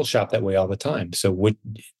 People shop that way all the time. So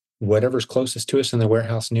whatever's closest to us in the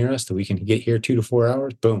warehouse near us that we can get here 2 to 4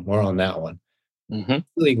 hours, boom, we're on that one. mhm,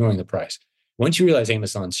 Really ignoring the price. Once you realize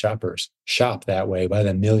Amazon shoppers shop that way by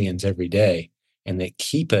the millions every day, and that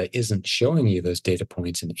Keepa isn't showing you those data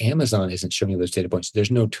points and Amazon isn't showing you those data points, there's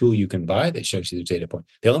no tool you can buy that shows you those data points.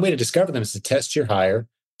 The only way to discover them is to test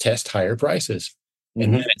higher prices.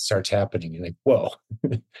 And then mhm, it starts happening. You're like, whoa,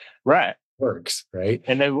 right. works, right?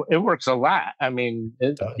 And it works a lot. I mean,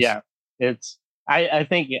 It does. yeah, it's. I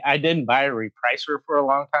think I didn't buy a repricer for a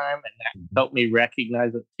long time, and that Mhm. helped me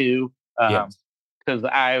recognize it too. Yes. Because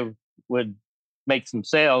I would make some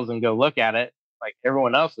sales and go look at it, like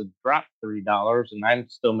everyone else had dropped $3, and I'm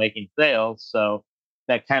still making sales. So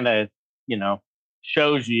that kind of, you know,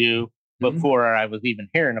 shows you Mhm. before I was even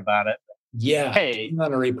hearing about it. Yeah, Hey, getting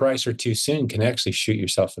on a repricer too soon can actually shoot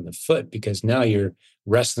yourself in the foot because now you're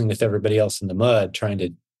wrestling with everybody else in the mud trying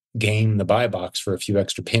to game the buy box for a few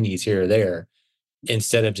extra pennies here or there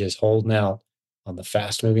instead of just holding out on the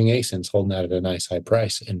fast moving ASINs, holding out at a nice high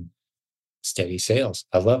price and steady sales.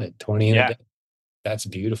 I love it. 20 in a yeah, day. That's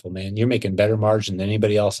beautiful, man. You're making better margin than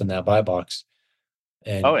anybody else in that buy box.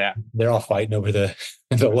 oh And yeah, they're all fighting over the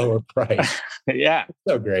the lower price. yeah,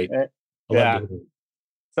 So great. eh, I love to yeah. hear it.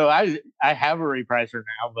 So I have a repricer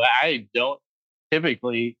now, but I don't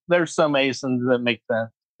typically. There's some ASINs that make sense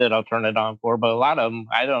that I'll turn it on for, but a lot of them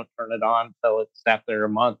I don't turn it on until it's sat there a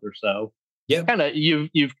month or so. Yep. Kind of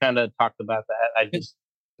you've kind of talked about that. I Yeah, just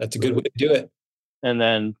that's a good way to do it. and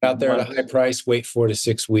then Out there at a high once price, wait 4 to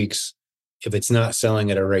 6 weeks. If it's not selling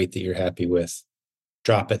at a rate that you're happy with,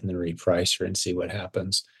 drop it in the repricer and see what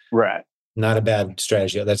happens. right, Not a bad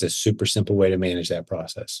strategy. That's a super simple way to manage that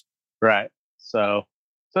process. right. So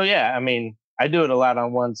so yeah, I mean, I do it a lot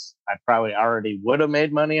on ones I probably already would have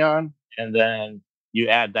made money on, and then you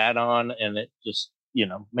add that on, and it just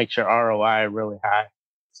makes your ROI really high.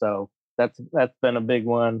 So that's been a big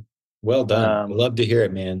one. Well done. I Um, love to hear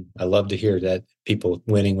it, man. I love to hear that people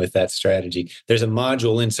winning with that strategy. There's a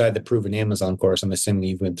module inside the Proven Amazon course. I'm assuming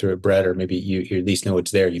you've went through it, Brett, or maybe you at least know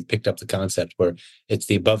it's there. You've picked up the concept where it's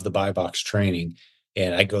the above the buy box training.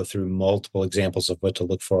 And I go through multiple examples of what to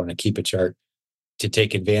look for on a keep a chart to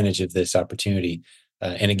take advantage of this opportunity.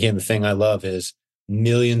 And again, the thing I love is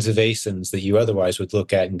millions of ASINs that you otherwise would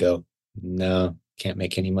look at and go, no, can't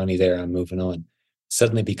make any money there. I'm moving on.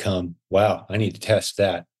 Suddenly become, wow, I need to test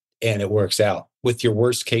that. And it works out with your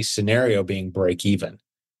worst case scenario being break even.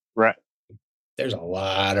 right. There's a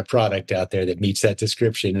lot of product out there that meets that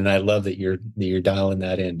description. And I love that you're dialing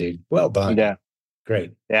that in, dude. Well done. Yeah.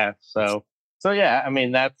 Great. Yeah. So yeah, I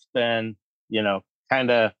mean, that's been,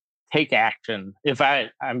 kind of take action. If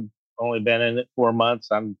I'm only been in it 4 months,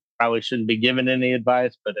 I'm probably shouldn't be giving any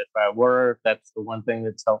advice, but if I were, that's the one thing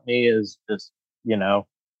that's helped me is just, you know,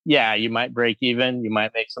 yeah, you might break even, you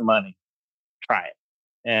might make some money, try it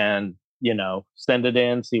and, send it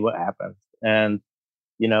in, see what happens. And,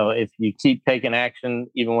 if you keep taking action,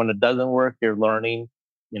 even when it doesn't work, you're learning,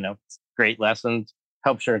 great lessons,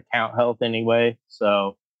 helps your account health anyway.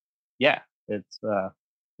 So, yeah, it's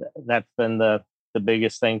that's been the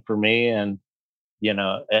biggest thing for me, and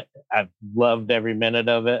I've loved every minute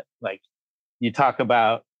of it. Like you talk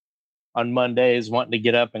about on Mondays wanting to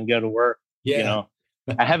get up and go to work. You Yeah. know,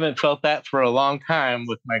 I haven't felt that for a long time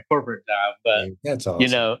with my corporate job, but Hey, that's you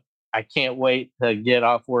awesome. know, I can't wait to get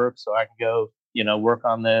off work so I can go, work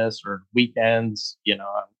on this or weekends.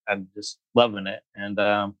 I'm just loving it, and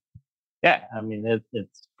yeah, I mean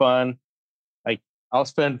it's fun. Like I'll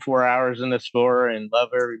spend 4 hours in the store and love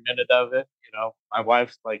every minute of it. My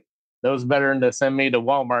wife's like, "Those better than to send me to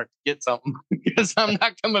Walmart to get something because I'm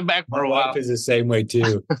not coming back My for a wife while." is the same way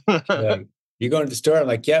too. She's like, "You going to the store?" I'm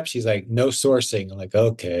like, "Yep." She's like, "No sourcing." I'm like,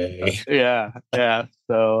 "Okay." Yeah, yeah.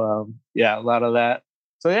 So yeah, a lot of that.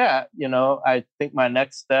 So yeah, I think my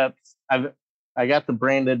next steps. I got the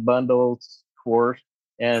branded bundles course,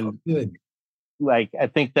 Oh, and good. like I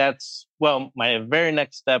think that's well, my very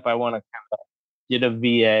next step. I want to kind of get a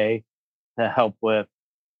VA to help with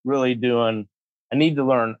really doing. I need to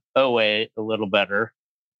learn OA a little better.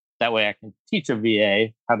 That way, I can teach a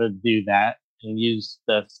VA how to do that and use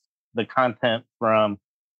the content from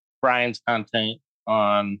Brian's content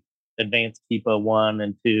on Advanced Keepa 1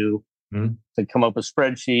 and 2 Mhm. to come up with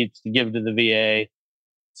spreadsheets to give to the VA.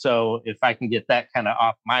 So if I can get that kind of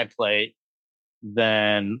off my plate,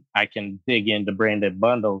 then I can dig into branded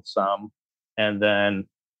bundles some. And then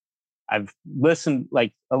I've listened,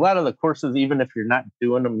 like a lot of the courses, even if you're not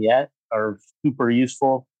doing them yet, are super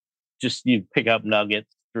useful. Just you pick up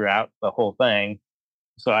nuggets throughout the whole thing.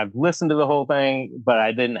 So I've listened to the whole thing, but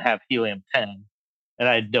I didn't have Helium 10, and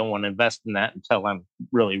I don't want to invest in that until I'm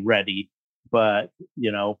really ready. But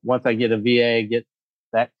once I get a VA, get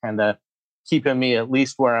that kind of keeping me at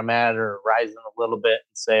least where I'm at or rising a little bit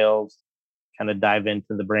in sales, kind of dive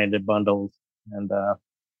into the branded bundles. And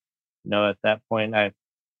at that point, I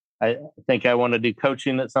think I want to do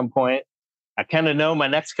coaching at some point. I kind of know my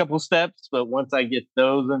next couple steps, but once I get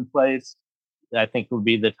those in place, I think would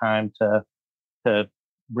be the time to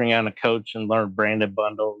bring on a coach and learn branded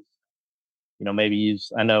bundles. Maybe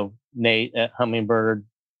use. I know Nate at Hummingbird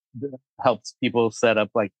helps people set up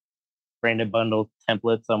like branded bundle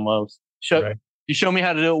templates almost. Right. You show me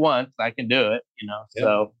how to do it once, I can do it, Yeah.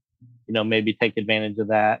 so, maybe take advantage of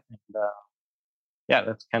that. And yeah,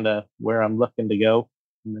 that's kind of where I'm looking to go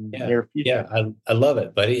in the Yeah. near Yeah. future. I love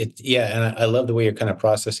it, buddy. And I love the way you're kind of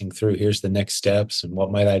processing through. Here's the next steps and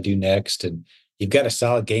what might I do next? And you've got a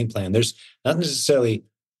solid game plan. There's not necessarily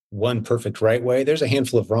one perfect right way. There's a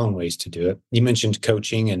handful of wrong ways to do it. You mentioned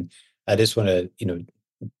coaching, and I just want to,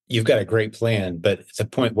 you've got a great plan, but at the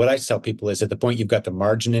point, what I tell people is at the point you've got the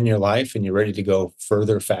margin in your life and you're ready to go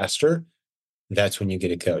further, faster, that's when you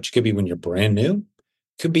get a coach. Could be when you're brand new.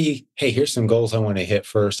 Could be, hey, here's some goals I want to hit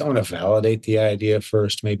first. I want to validate the idea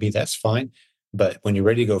first. Maybe that's fine. But when you're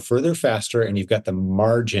ready to go further, faster, and you've got the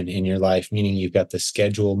margin in your life, meaning you've got the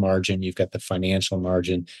schedule margin, you've got the financial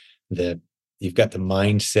margin, the you've got the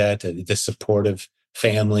mindset, the supportive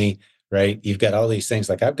family, right? You've got all these things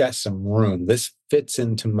like I've got some room. This fits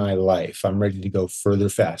into my life. I'm ready to go further,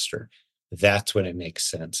 faster. That's when it makes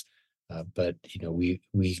sense. But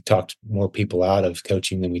we talked more people out of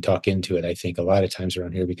coaching than we talk into it. I think a lot of times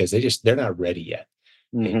around here because they're not ready yet.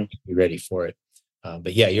 They need Hmm. to be ready for it.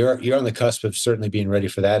 But yeah, you're on the cusp of certainly being ready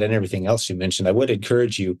for that and everything else you mentioned. I would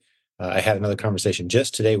encourage you. I had another conversation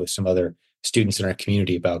just today with some other students in our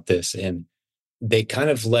community about this, and they kind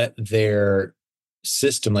of let their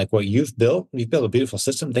system, like what you've built a beautiful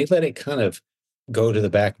system. They let it kind of go to the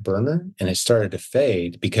back burner and it started to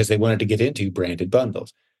fade because they wanted to get into branded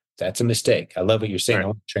bundles. That's a mistake. I love what you're saying. I Right.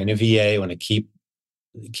 want to train a VA. I want to keep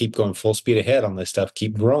going full speed ahead on this stuff,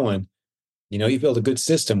 keep growing. You build a good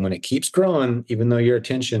system when it keeps growing, even though your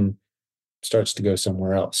attention starts to go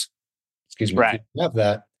somewhere else. Excuse me. If you Right. have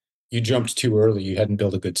that, you jumped too early. You hadn't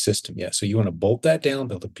built a good system yet. So you want to bolt that down,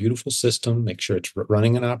 build a beautiful system, make sure it's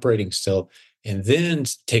running and operating still, and then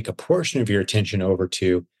take a portion of your attention over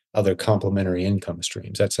to other complementary income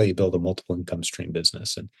streams. That's how you build a multiple income stream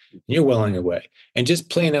business. And you're well on your way. And just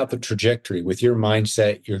playing out the trajectory with your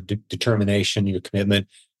mindset, your determination, your commitment,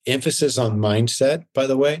 emphasis on mindset, by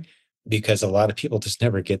the way, because a lot of people just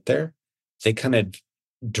never get there. They kind of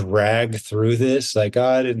drag through this like, oh,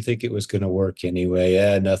 I didn't think it was going to work anyway.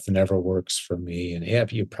 Yeah, nothing ever works for me. And yeah,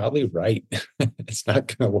 you're probably right. It's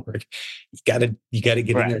not going to work. You got to get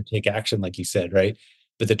in Right. there and take action, like you said, right?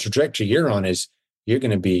 But the trajectory you're on is you're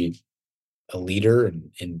going to be a leader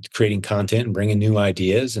and creating content and bringing new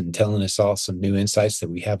ideas and telling us all some new insights that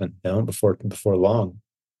we haven't known before long.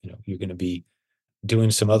 You're going to be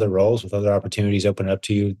doing some other roles with other opportunities open up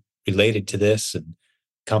to you related to this and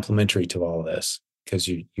complementary to all of this because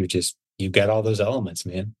you've got all those elements,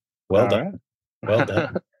 man. Well All done. right. Well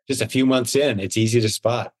done. Just a few months in, it's easy to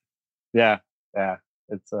spot. Yeah. Yeah.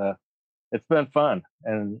 It's been fun.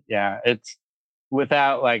 And yeah, it's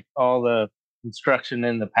without like all the instruction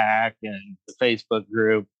in the pack and the Facebook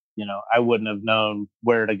group, I wouldn't have known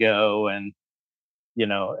where to go. And,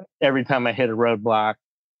 every time I hit a roadblock,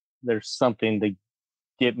 there's something to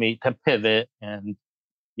get me to pivot and,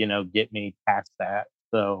 get me past that.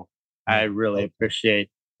 So I Yeah. really Well, appreciate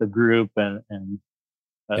the group and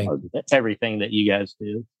thank you. everything that you guys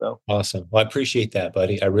do. So, Awesome. Well, I appreciate that,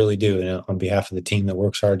 buddy. I really do. And on behalf of the team that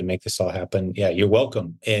works hard to make this all happen, yeah, you're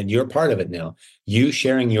welcome. And you're part of it now. You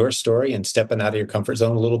sharing your story and stepping out of your comfort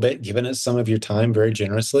zone a little bit, giving us some of your time very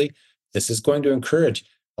generously. This is going to encourage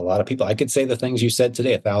a lot of people. I could say the things you said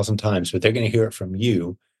today 1,000 times, but they're going to hear it from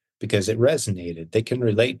you because it resonated. They can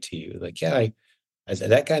relate to you. Like, yeah, I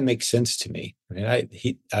said, that guy makes sense to me. I mean,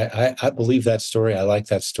 I believe that story. I like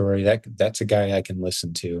that story. That's a guy I can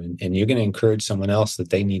listen to, and you're going to encourage someone else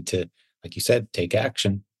that they need to, like you said, take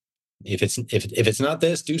action. If it's not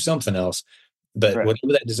this, do something else. But right.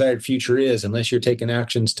 whatever that desired future is, unless you're taking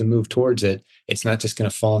actions to move towards it, it's not just going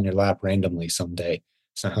to fall in your lap randomly someday.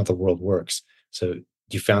 It's not how the world works. So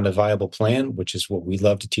you found a viable plan, which is what we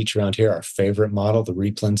love to teach around here. Our favorite model, the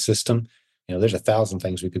REPLENS system. There's 1,000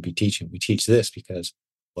 things we could be teaching. We teach this because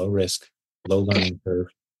low risk, low learning curve.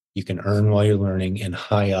 You can earn while you're learning and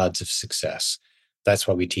high odds of success. That's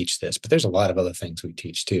why we teach this. But there's a lot of other things we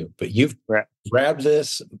teach too. But you've Right. grabbed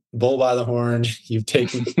this bull by the horn. You've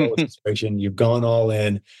taken control of the situation. You've gone all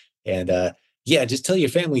in, and yeah, just tell your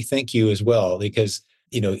family thank you as well because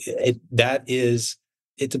it's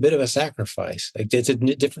a bit of a sacrifice. Like it's a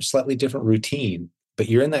different, slightly different routine, but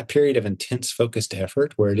you're in that period of intense focused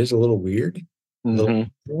effort where it is a little weird, a little Hmm.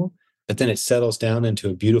 unusual, but then it settles down into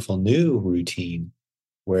a beautiful new routine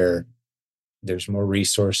where there's more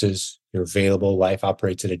resources, you're available, life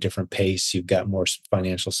operates at a different pace, you've got more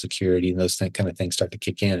financial security, and those kind of things start to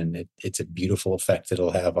kick in, and it's a beautiful effect that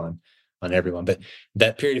it'll have on everyone. But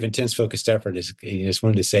that period of intense focused effort is, I just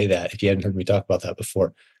wanted to say that if you hadn't heard me talk about that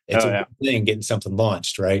before, it's Oh a yeah. good thing getting something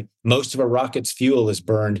launched, right? Most of a rocket's fuel is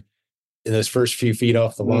burned in those first few feet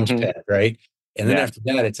off the launch pad, right? And then after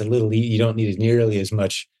that, it's a little, you don't need nearly as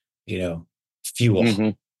much, fuel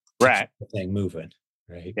to Right. keep the thing moving,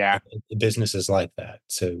 right? Yeah. The business is like that.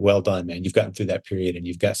 So well done, man. You've gotten through that period and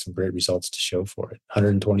you've got some great results to show for it.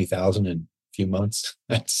 120,000 in a few months.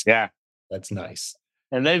 That's nice.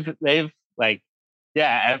 And they've like,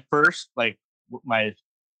 at first, like my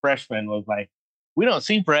freshman was like, we don't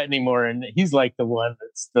see Brett anymore. And he's like the one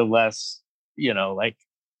that's the less, like,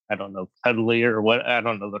 I don't know, cuddly or what, I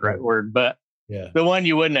don't know the right word, but the one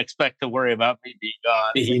you wouldn't expect to worry about me being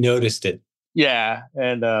gone. He noticed it. Yeah.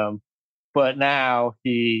 And, but now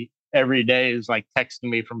he every day is like texting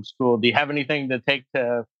me from school. Do you have anything to take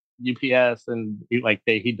to UPS? And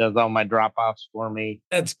he does all my drop offs for me.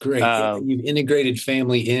 That's great. You've integrated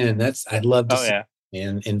family in. I'd love to see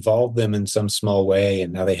and involve them in some small way.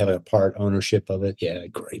 And now they have a part ownership of it. Yeah,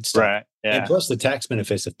 great stuff. Right. Yeah. And plus the tax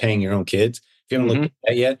benefits of paying your own kids. If you haven't looked at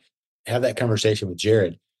that yet, have that conversation with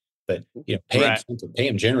Jared. But pay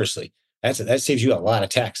him generously. That saves you a lot of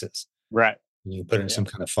taxes. Right. You put in some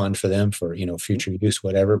kind of fund for them for future use,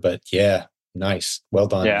 whatever. But yeah, nice, well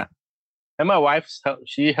done. Yeah, and my wife,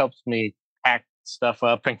 she helps me pack stuff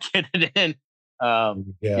up and get it in.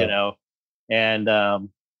 And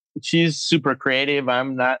she's super creative.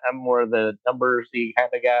 I'm not. I'm more the numbersy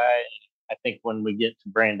kind of guy. I think when we get to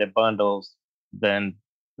branded bundles, then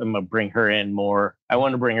I'm gonna bring her in more. I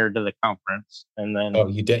want to bring her to the conference, and then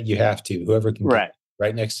you have to. Whoever can get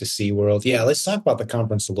right next to SeaWorld. Yeah, let's talk about the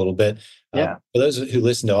conference a little bit. For those who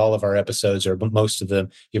listen to all of our episodes, or most of them,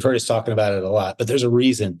 you've heard us talking about it a lot, but there's a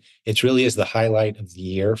reason. It really is the highlight of the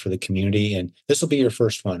year for the community. And this will be your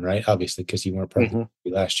first one, right? Obviously, because you weren't part of the community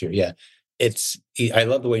last year. Yeah. I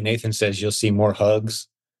love the way Nathan says you'll see more hugs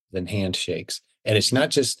than handshakes. And it's not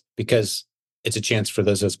just because it's a chance for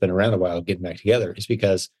those that's been around a while getting back together. It's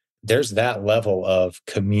because there's that level of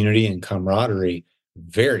community and camaraderie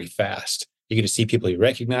very fast. You get to see people you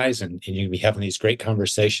recognize and you're going to be having these great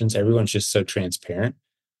conversations. Everyone's just so transparent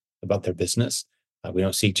about their business. We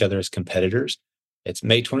don't see each other as competitors. It's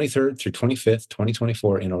May 23rd through 25th,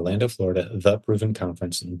 2024 in Orlando, Florida, the Proven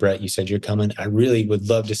Conference. And Brett, you said you're coming. I really would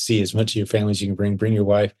love to see as much of your family as you can bring. Bring your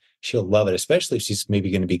wife. She'll love it, especially if she's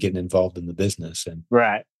maybe going to be getting involved in the business. And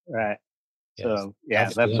Right. So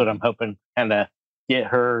that's what I'm hoping, kind of get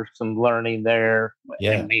her some learning there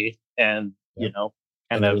and me, and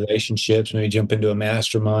kind of relationships, maybe jump into a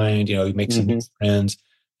mastermind, make some new friends.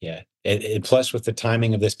 Yeah. And plus with the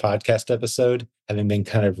timing of this podcast episode, having been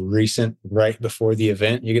kind of recent right before the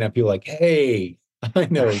event, you're going to have people like, hey, I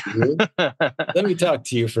know you. Let me talk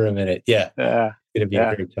to you for a minute. Yeah. It's going to be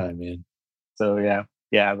a great time, man. So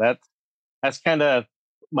that's kind of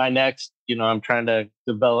my next, I'm trying to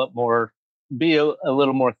develop more, be a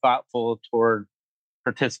little more thoughtful toward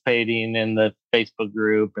participating in the Facebook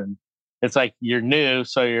group. And it's like, you're new,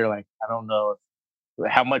 so you're like, I don't know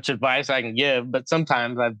how much advice I can give, but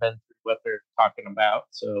sometimes I've been through what they're talking about.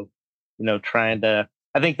 So, I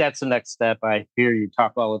think that's the next step. I hear you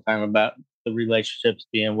talk all the time about the relationships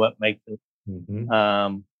being what makes it,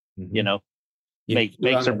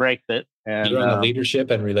 makes or breaks it. And you're on a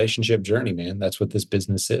leadership and relationship journey, man. That's what this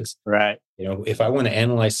business is. Right. If I want to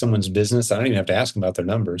analyze someone's business, I don't even have to ask them about their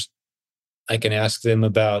numbers. I can ask them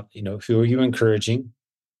about, who are you encouraging?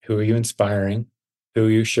 Who are you inspiring? Who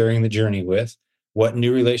are you sharing the journey with? What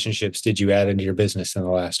new relationships did you add into your business in the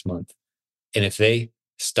last month? And if they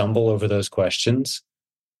stumble over those questions,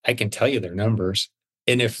 I can tell you their numbers.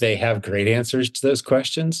 And if they have great answers to those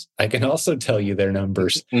questions, I can also tell you their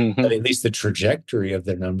numbers, but at least the trajectory of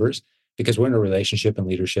their numbers, because we're in a relationship and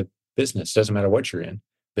leadership business. Doesn't matter what you're in,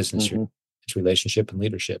 business, it's relationship and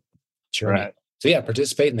leadership journey. Right. So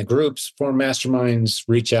participate in the groups, form masterminds,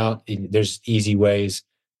 reach out. There's easy ways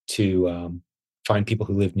to find people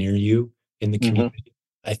who live near you in the community.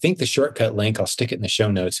 I think the shortcut link, I'll stick it in the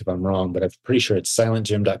show notes if I'm wrong, but I'm pretty sure it's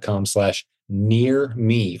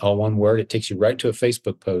silentjim.com/near-me, all one word. It takes you right to a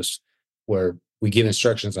Facebook post where we give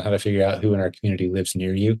instructions on how to figure out who in our community lives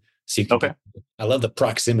near you. So you can I love the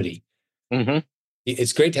proximity.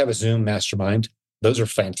 It's great to have a Zoom mastermind. Those are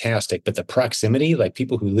fantastic. But the proximity, like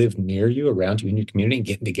people who live near you, around you in your community, and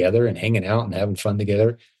getting together and hanging out and having fun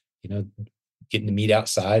together, getting to meet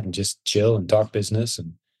outside and just chill and talk business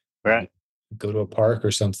and go to a park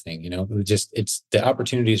or something, it's the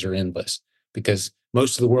opportunities are endless because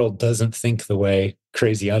most of the world doesn't think the way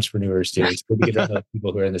crazy entrepreneurs do. It's good to get around other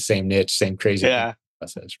people who are in the same niche, same crazy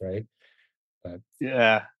process, right? But,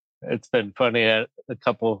 it's been funny.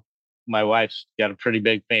 My wife's got a pretty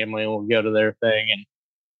big family, and we'll go to their thing,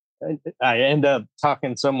 and I end up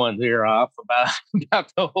talking someone's ear off about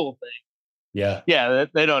the whole thing. Yeah. Yeah,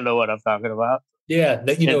 they don't know what I'm talking about. Yeah,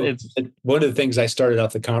 It's one of the things I started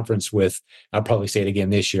off the conference with, I'll probably say it again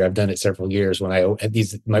this year. I've done it several years when I had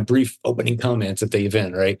my brief opening comments at the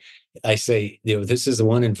event, right? I say, this is the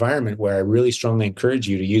one environment where I really strongly encourage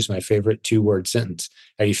you to use my favorite 2-word sentence.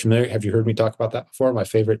 Are you familiar? Have you heard me talk about that before? My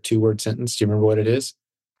favorite 2-word sentence. Do you remember what it is?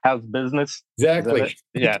 how's business? Is that Exactly.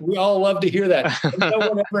 it? Yeah. We all love to hear that. And no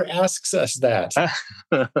one ever asks us that.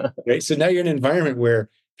 Right. So now you're in an environment where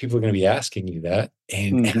people are going to be asking you that,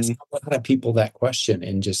 and ask Hmm. a lot of people that question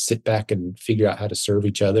and just sit back and figure out how to serve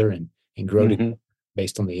each other and grow together Hmm.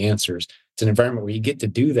 based on the answers. It's an environment where you get to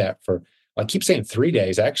do that for, I keep saying 3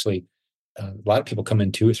 days. Actually, a lot of people come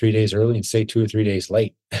in 2 or 3 days early and stay 2 or 3 days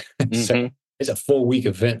late. So Hmm. it's a full week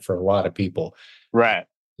event for a lot of people. Right.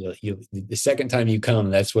 The second time you come,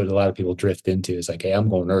 that's what a lot of people drift into. Is like, hey, I'm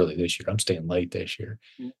going early this year. I'm staying late this year.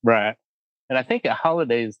 Right. And I think a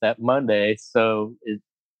holiday is that Monday, so it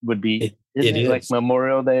would be, isn't It it like is.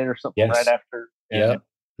 Memorial Day or something right Yes. after? Yeah.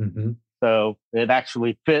 Yep. Hmm. So it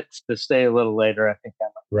actually fits to stay a little later. I think.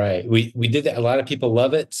 Right. We did that. A lot of people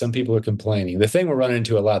love it. Some people are complaining. The thing we're running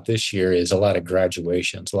into a lot this year is a lot of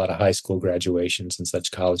graduations, a lot of high school graduations and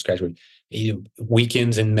such, college graduation.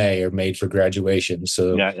 Weekends in May are made for graduations.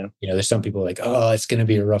 So, Yeah. Yeah. there's some people like, oh, it's going to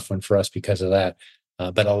be a rough one for us because of that.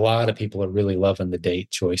 But a lot of people are really loving the date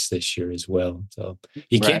choice this year as well. So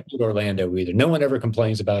you Right. can't beat Orlando either. No one ever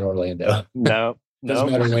complains about Orlando. No. Doesn't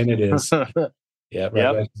No. matter when it is. Yeah, right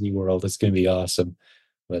Yep. back to the world. It's going to be awesome.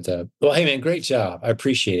 But well, hey man, great job. I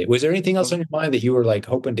appreciate it. Was there anything else on your mind that you were like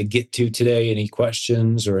hoping to get to today? Any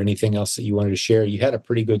questions or anything else that you wanted to share? You had a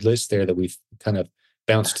pretty good list there that we've kind of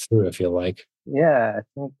bounced through, I feel like. Yeah.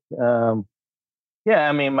 I think. Yeah.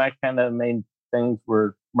 I mean, my kind of main things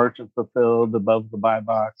were merchant fulfilled, above the buy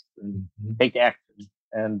box, and Mhm. take action.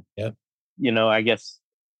 And Yep. I guess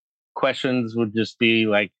questions would just be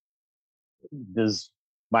like, does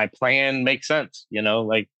my plan make sense?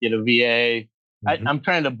 Like get a VA. Mhm. I'm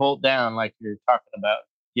trying to bolt down, like you're talking about,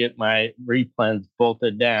 get my replens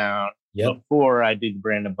bolted down Yep. before I do the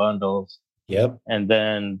branded bundles. Yep. And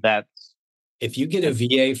then that's, If you get a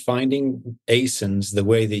VA finding ASINs the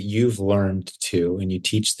way that you've learned to, and you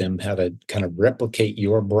teach them how to kind of replicate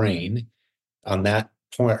your brain on that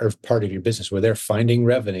part of your business where they're finding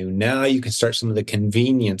revenue, now you can start some of the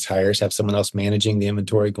convenience hires, have someone else managing the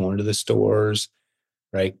inventory, going to the stores,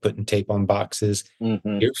 right? Putting tape on boxes. hmm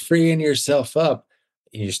You're freeing yourself up.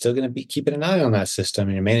 You're still going to be keeping an eye on that system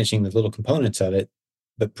and you're managing the little components of it.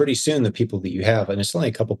 But pretty soon, the people that you have, and it's only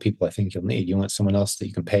a couple people I think you'll need, you want someone else that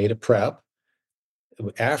you can pay to prep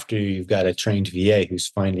after you've got a trained VA who's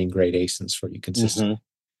finding great ASINs for you consistently.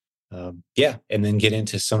 hmm Yeah, and then get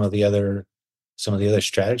into some of the other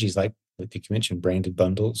strategies like you mentioned, branded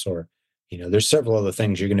bundles, or there's several other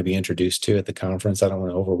things you're going to be introduced to at the conference. I don't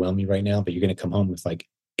want to overwhelm you right now, but you're going to come home with like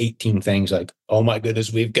 18 things like, oh my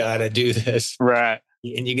goodness, we've got to do this. right.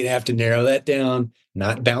 And you're going to have to narrow that down,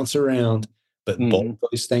 not bounce around, but hmm bolt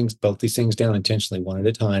these things down intentionally one at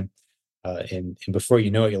a time. And before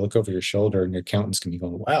you know it, you look over your shoulder and your accountant's going to be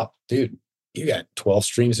going, wow, dude, you got 12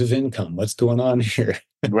 streams of income. What's going on here?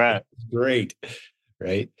 Right. Great.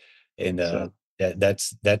 Right. And So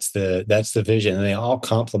that's the vision. And they all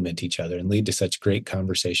complement each other and lead to such great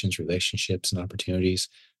conversations, relationships, and opportunities.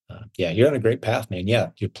 Yeah, you're on a great path, man. Yeah,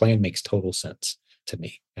 your plan makes total sense to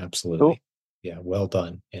me. cool. Absolutely. Yeah, well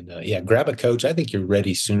done. And yeah, grab a coach. I think you're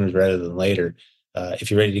ready sooner rather than later.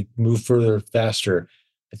 If you're ready to move further, faster,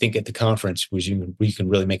 I think at the conference we can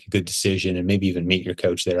really make a good decision and maybe even meet your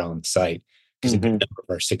coach there on site, because a good hmm number of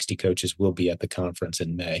our 60 coaches will be at the conference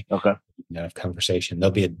in May. Okay. You can have conversation.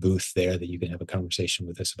 There'll be a booth there that you can have a conversation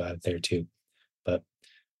with us about it there too. But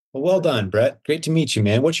well done, Brett. Great to meet you,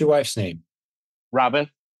 man. What's your wife's name? Robin.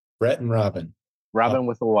 Brett and Robin. Robin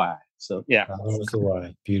with a Y. So yeah. Robin with a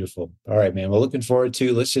Y. Beautiful. All right, man. Well, looking forward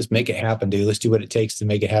to. Let's just make it happen, dude. Let's do what it takes to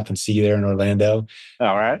make it happen. See you there in Orlando.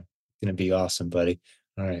 All right. It's gonna be awesome, buddy.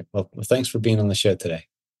 All right. Well, thanks for being on the show today.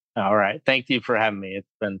 All right. Thank you for having me. It's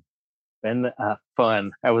been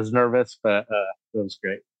fun. I was nervous, but it was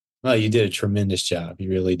great. Well, you did a tremendous job. You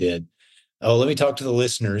really did. Oh, let me talk to the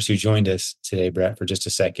listeners who joined us today, Brett, for just a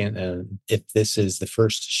second. If this is the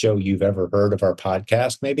first show you've ever heard of our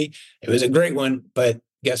podcast, maybe it was a great one, but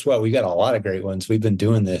guess what? We got a lot of great ones. We've been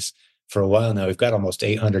doing this for a while now. We've got almost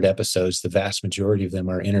 800 episodes. The vast majority of them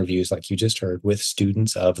are interviews, like you just heard, with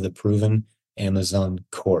students of the Proven Amazon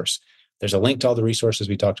course. There's a link to all the resources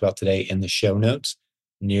we talked about today in the show notes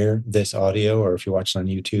near this audio, or if you're watching on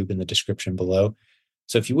YouTube, in the description below.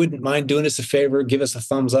 So if you wouldn't mind doing us a favor, give us a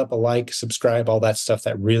thumbs up, a like, subscribe, all that stuff.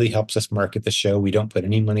 That really helps us market the show. We don't put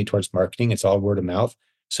any money towards marketing. It's all word of mouth.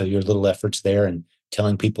 So your little efforts there and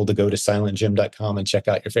telling people to go to silentgym.com and check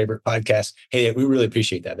out your favorite podcast. Hey, we really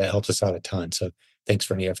appreciate that. That helps us out a ton. So thanks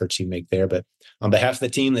for any efforts you make there. But on behalf of the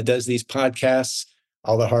team that does these podcasts,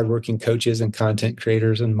 all the hardworking coaches and content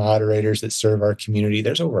creators and moderators that serve our community,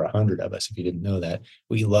 there's over 100 of us, if you didn't know that.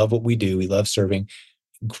 We love what we do. We love serving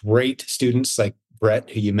great students like Brett,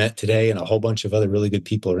 who you met today, and a whole bunch of other really good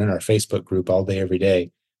people are in our Facebook group all day, every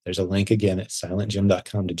day. There's a link again at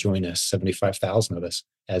silentgym.com to join us, 75,000 of us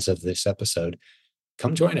as of this episode.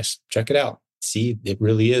 Come join us. Check it out. See, it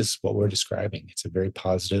really is what we're describing. It's a very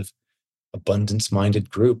positive, abundance-minded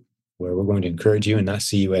group where we're going to encourage you and not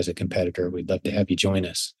see you as a competitor. We'd love to have you join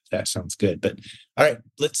us, if that sounds good. But all right,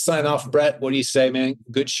 let's sign off. Brett, what do you say, man?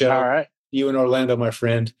 Good show. All right. You in Orlando, my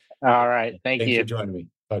friend. All right. Thanks for joining me.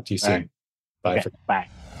 Talk to you soon. Right. Bye. Okay, bye.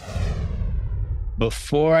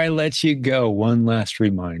 Before I let you go, one last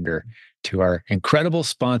reminder to our incredible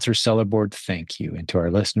sponsor, Sellerboard, thank you. And to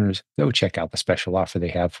our listeners, go check out the special offer they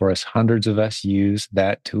have for us. Hundreds of us use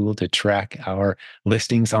that tool to track our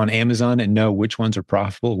listings on Amazon and know which ones are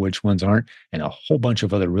profitable, which ones aren't, and a whole bunch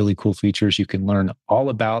of other really cool features. You can learn all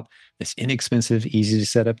about this inexpensive, easy to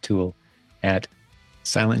set up tool at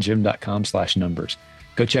silentgym.com/numbers.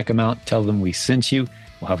 Go check them out. Tell them we sent you.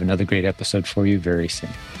 We'll have another great episode for you very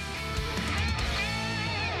soon.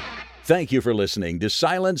 Thank you for listening to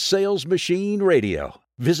Silent Sales Machine Radio.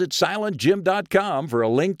 Visit silentgym.com for a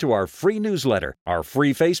link to our free newsletter, our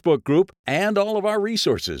free Facebook group, and all of our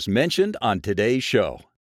resources mentioned on today's show.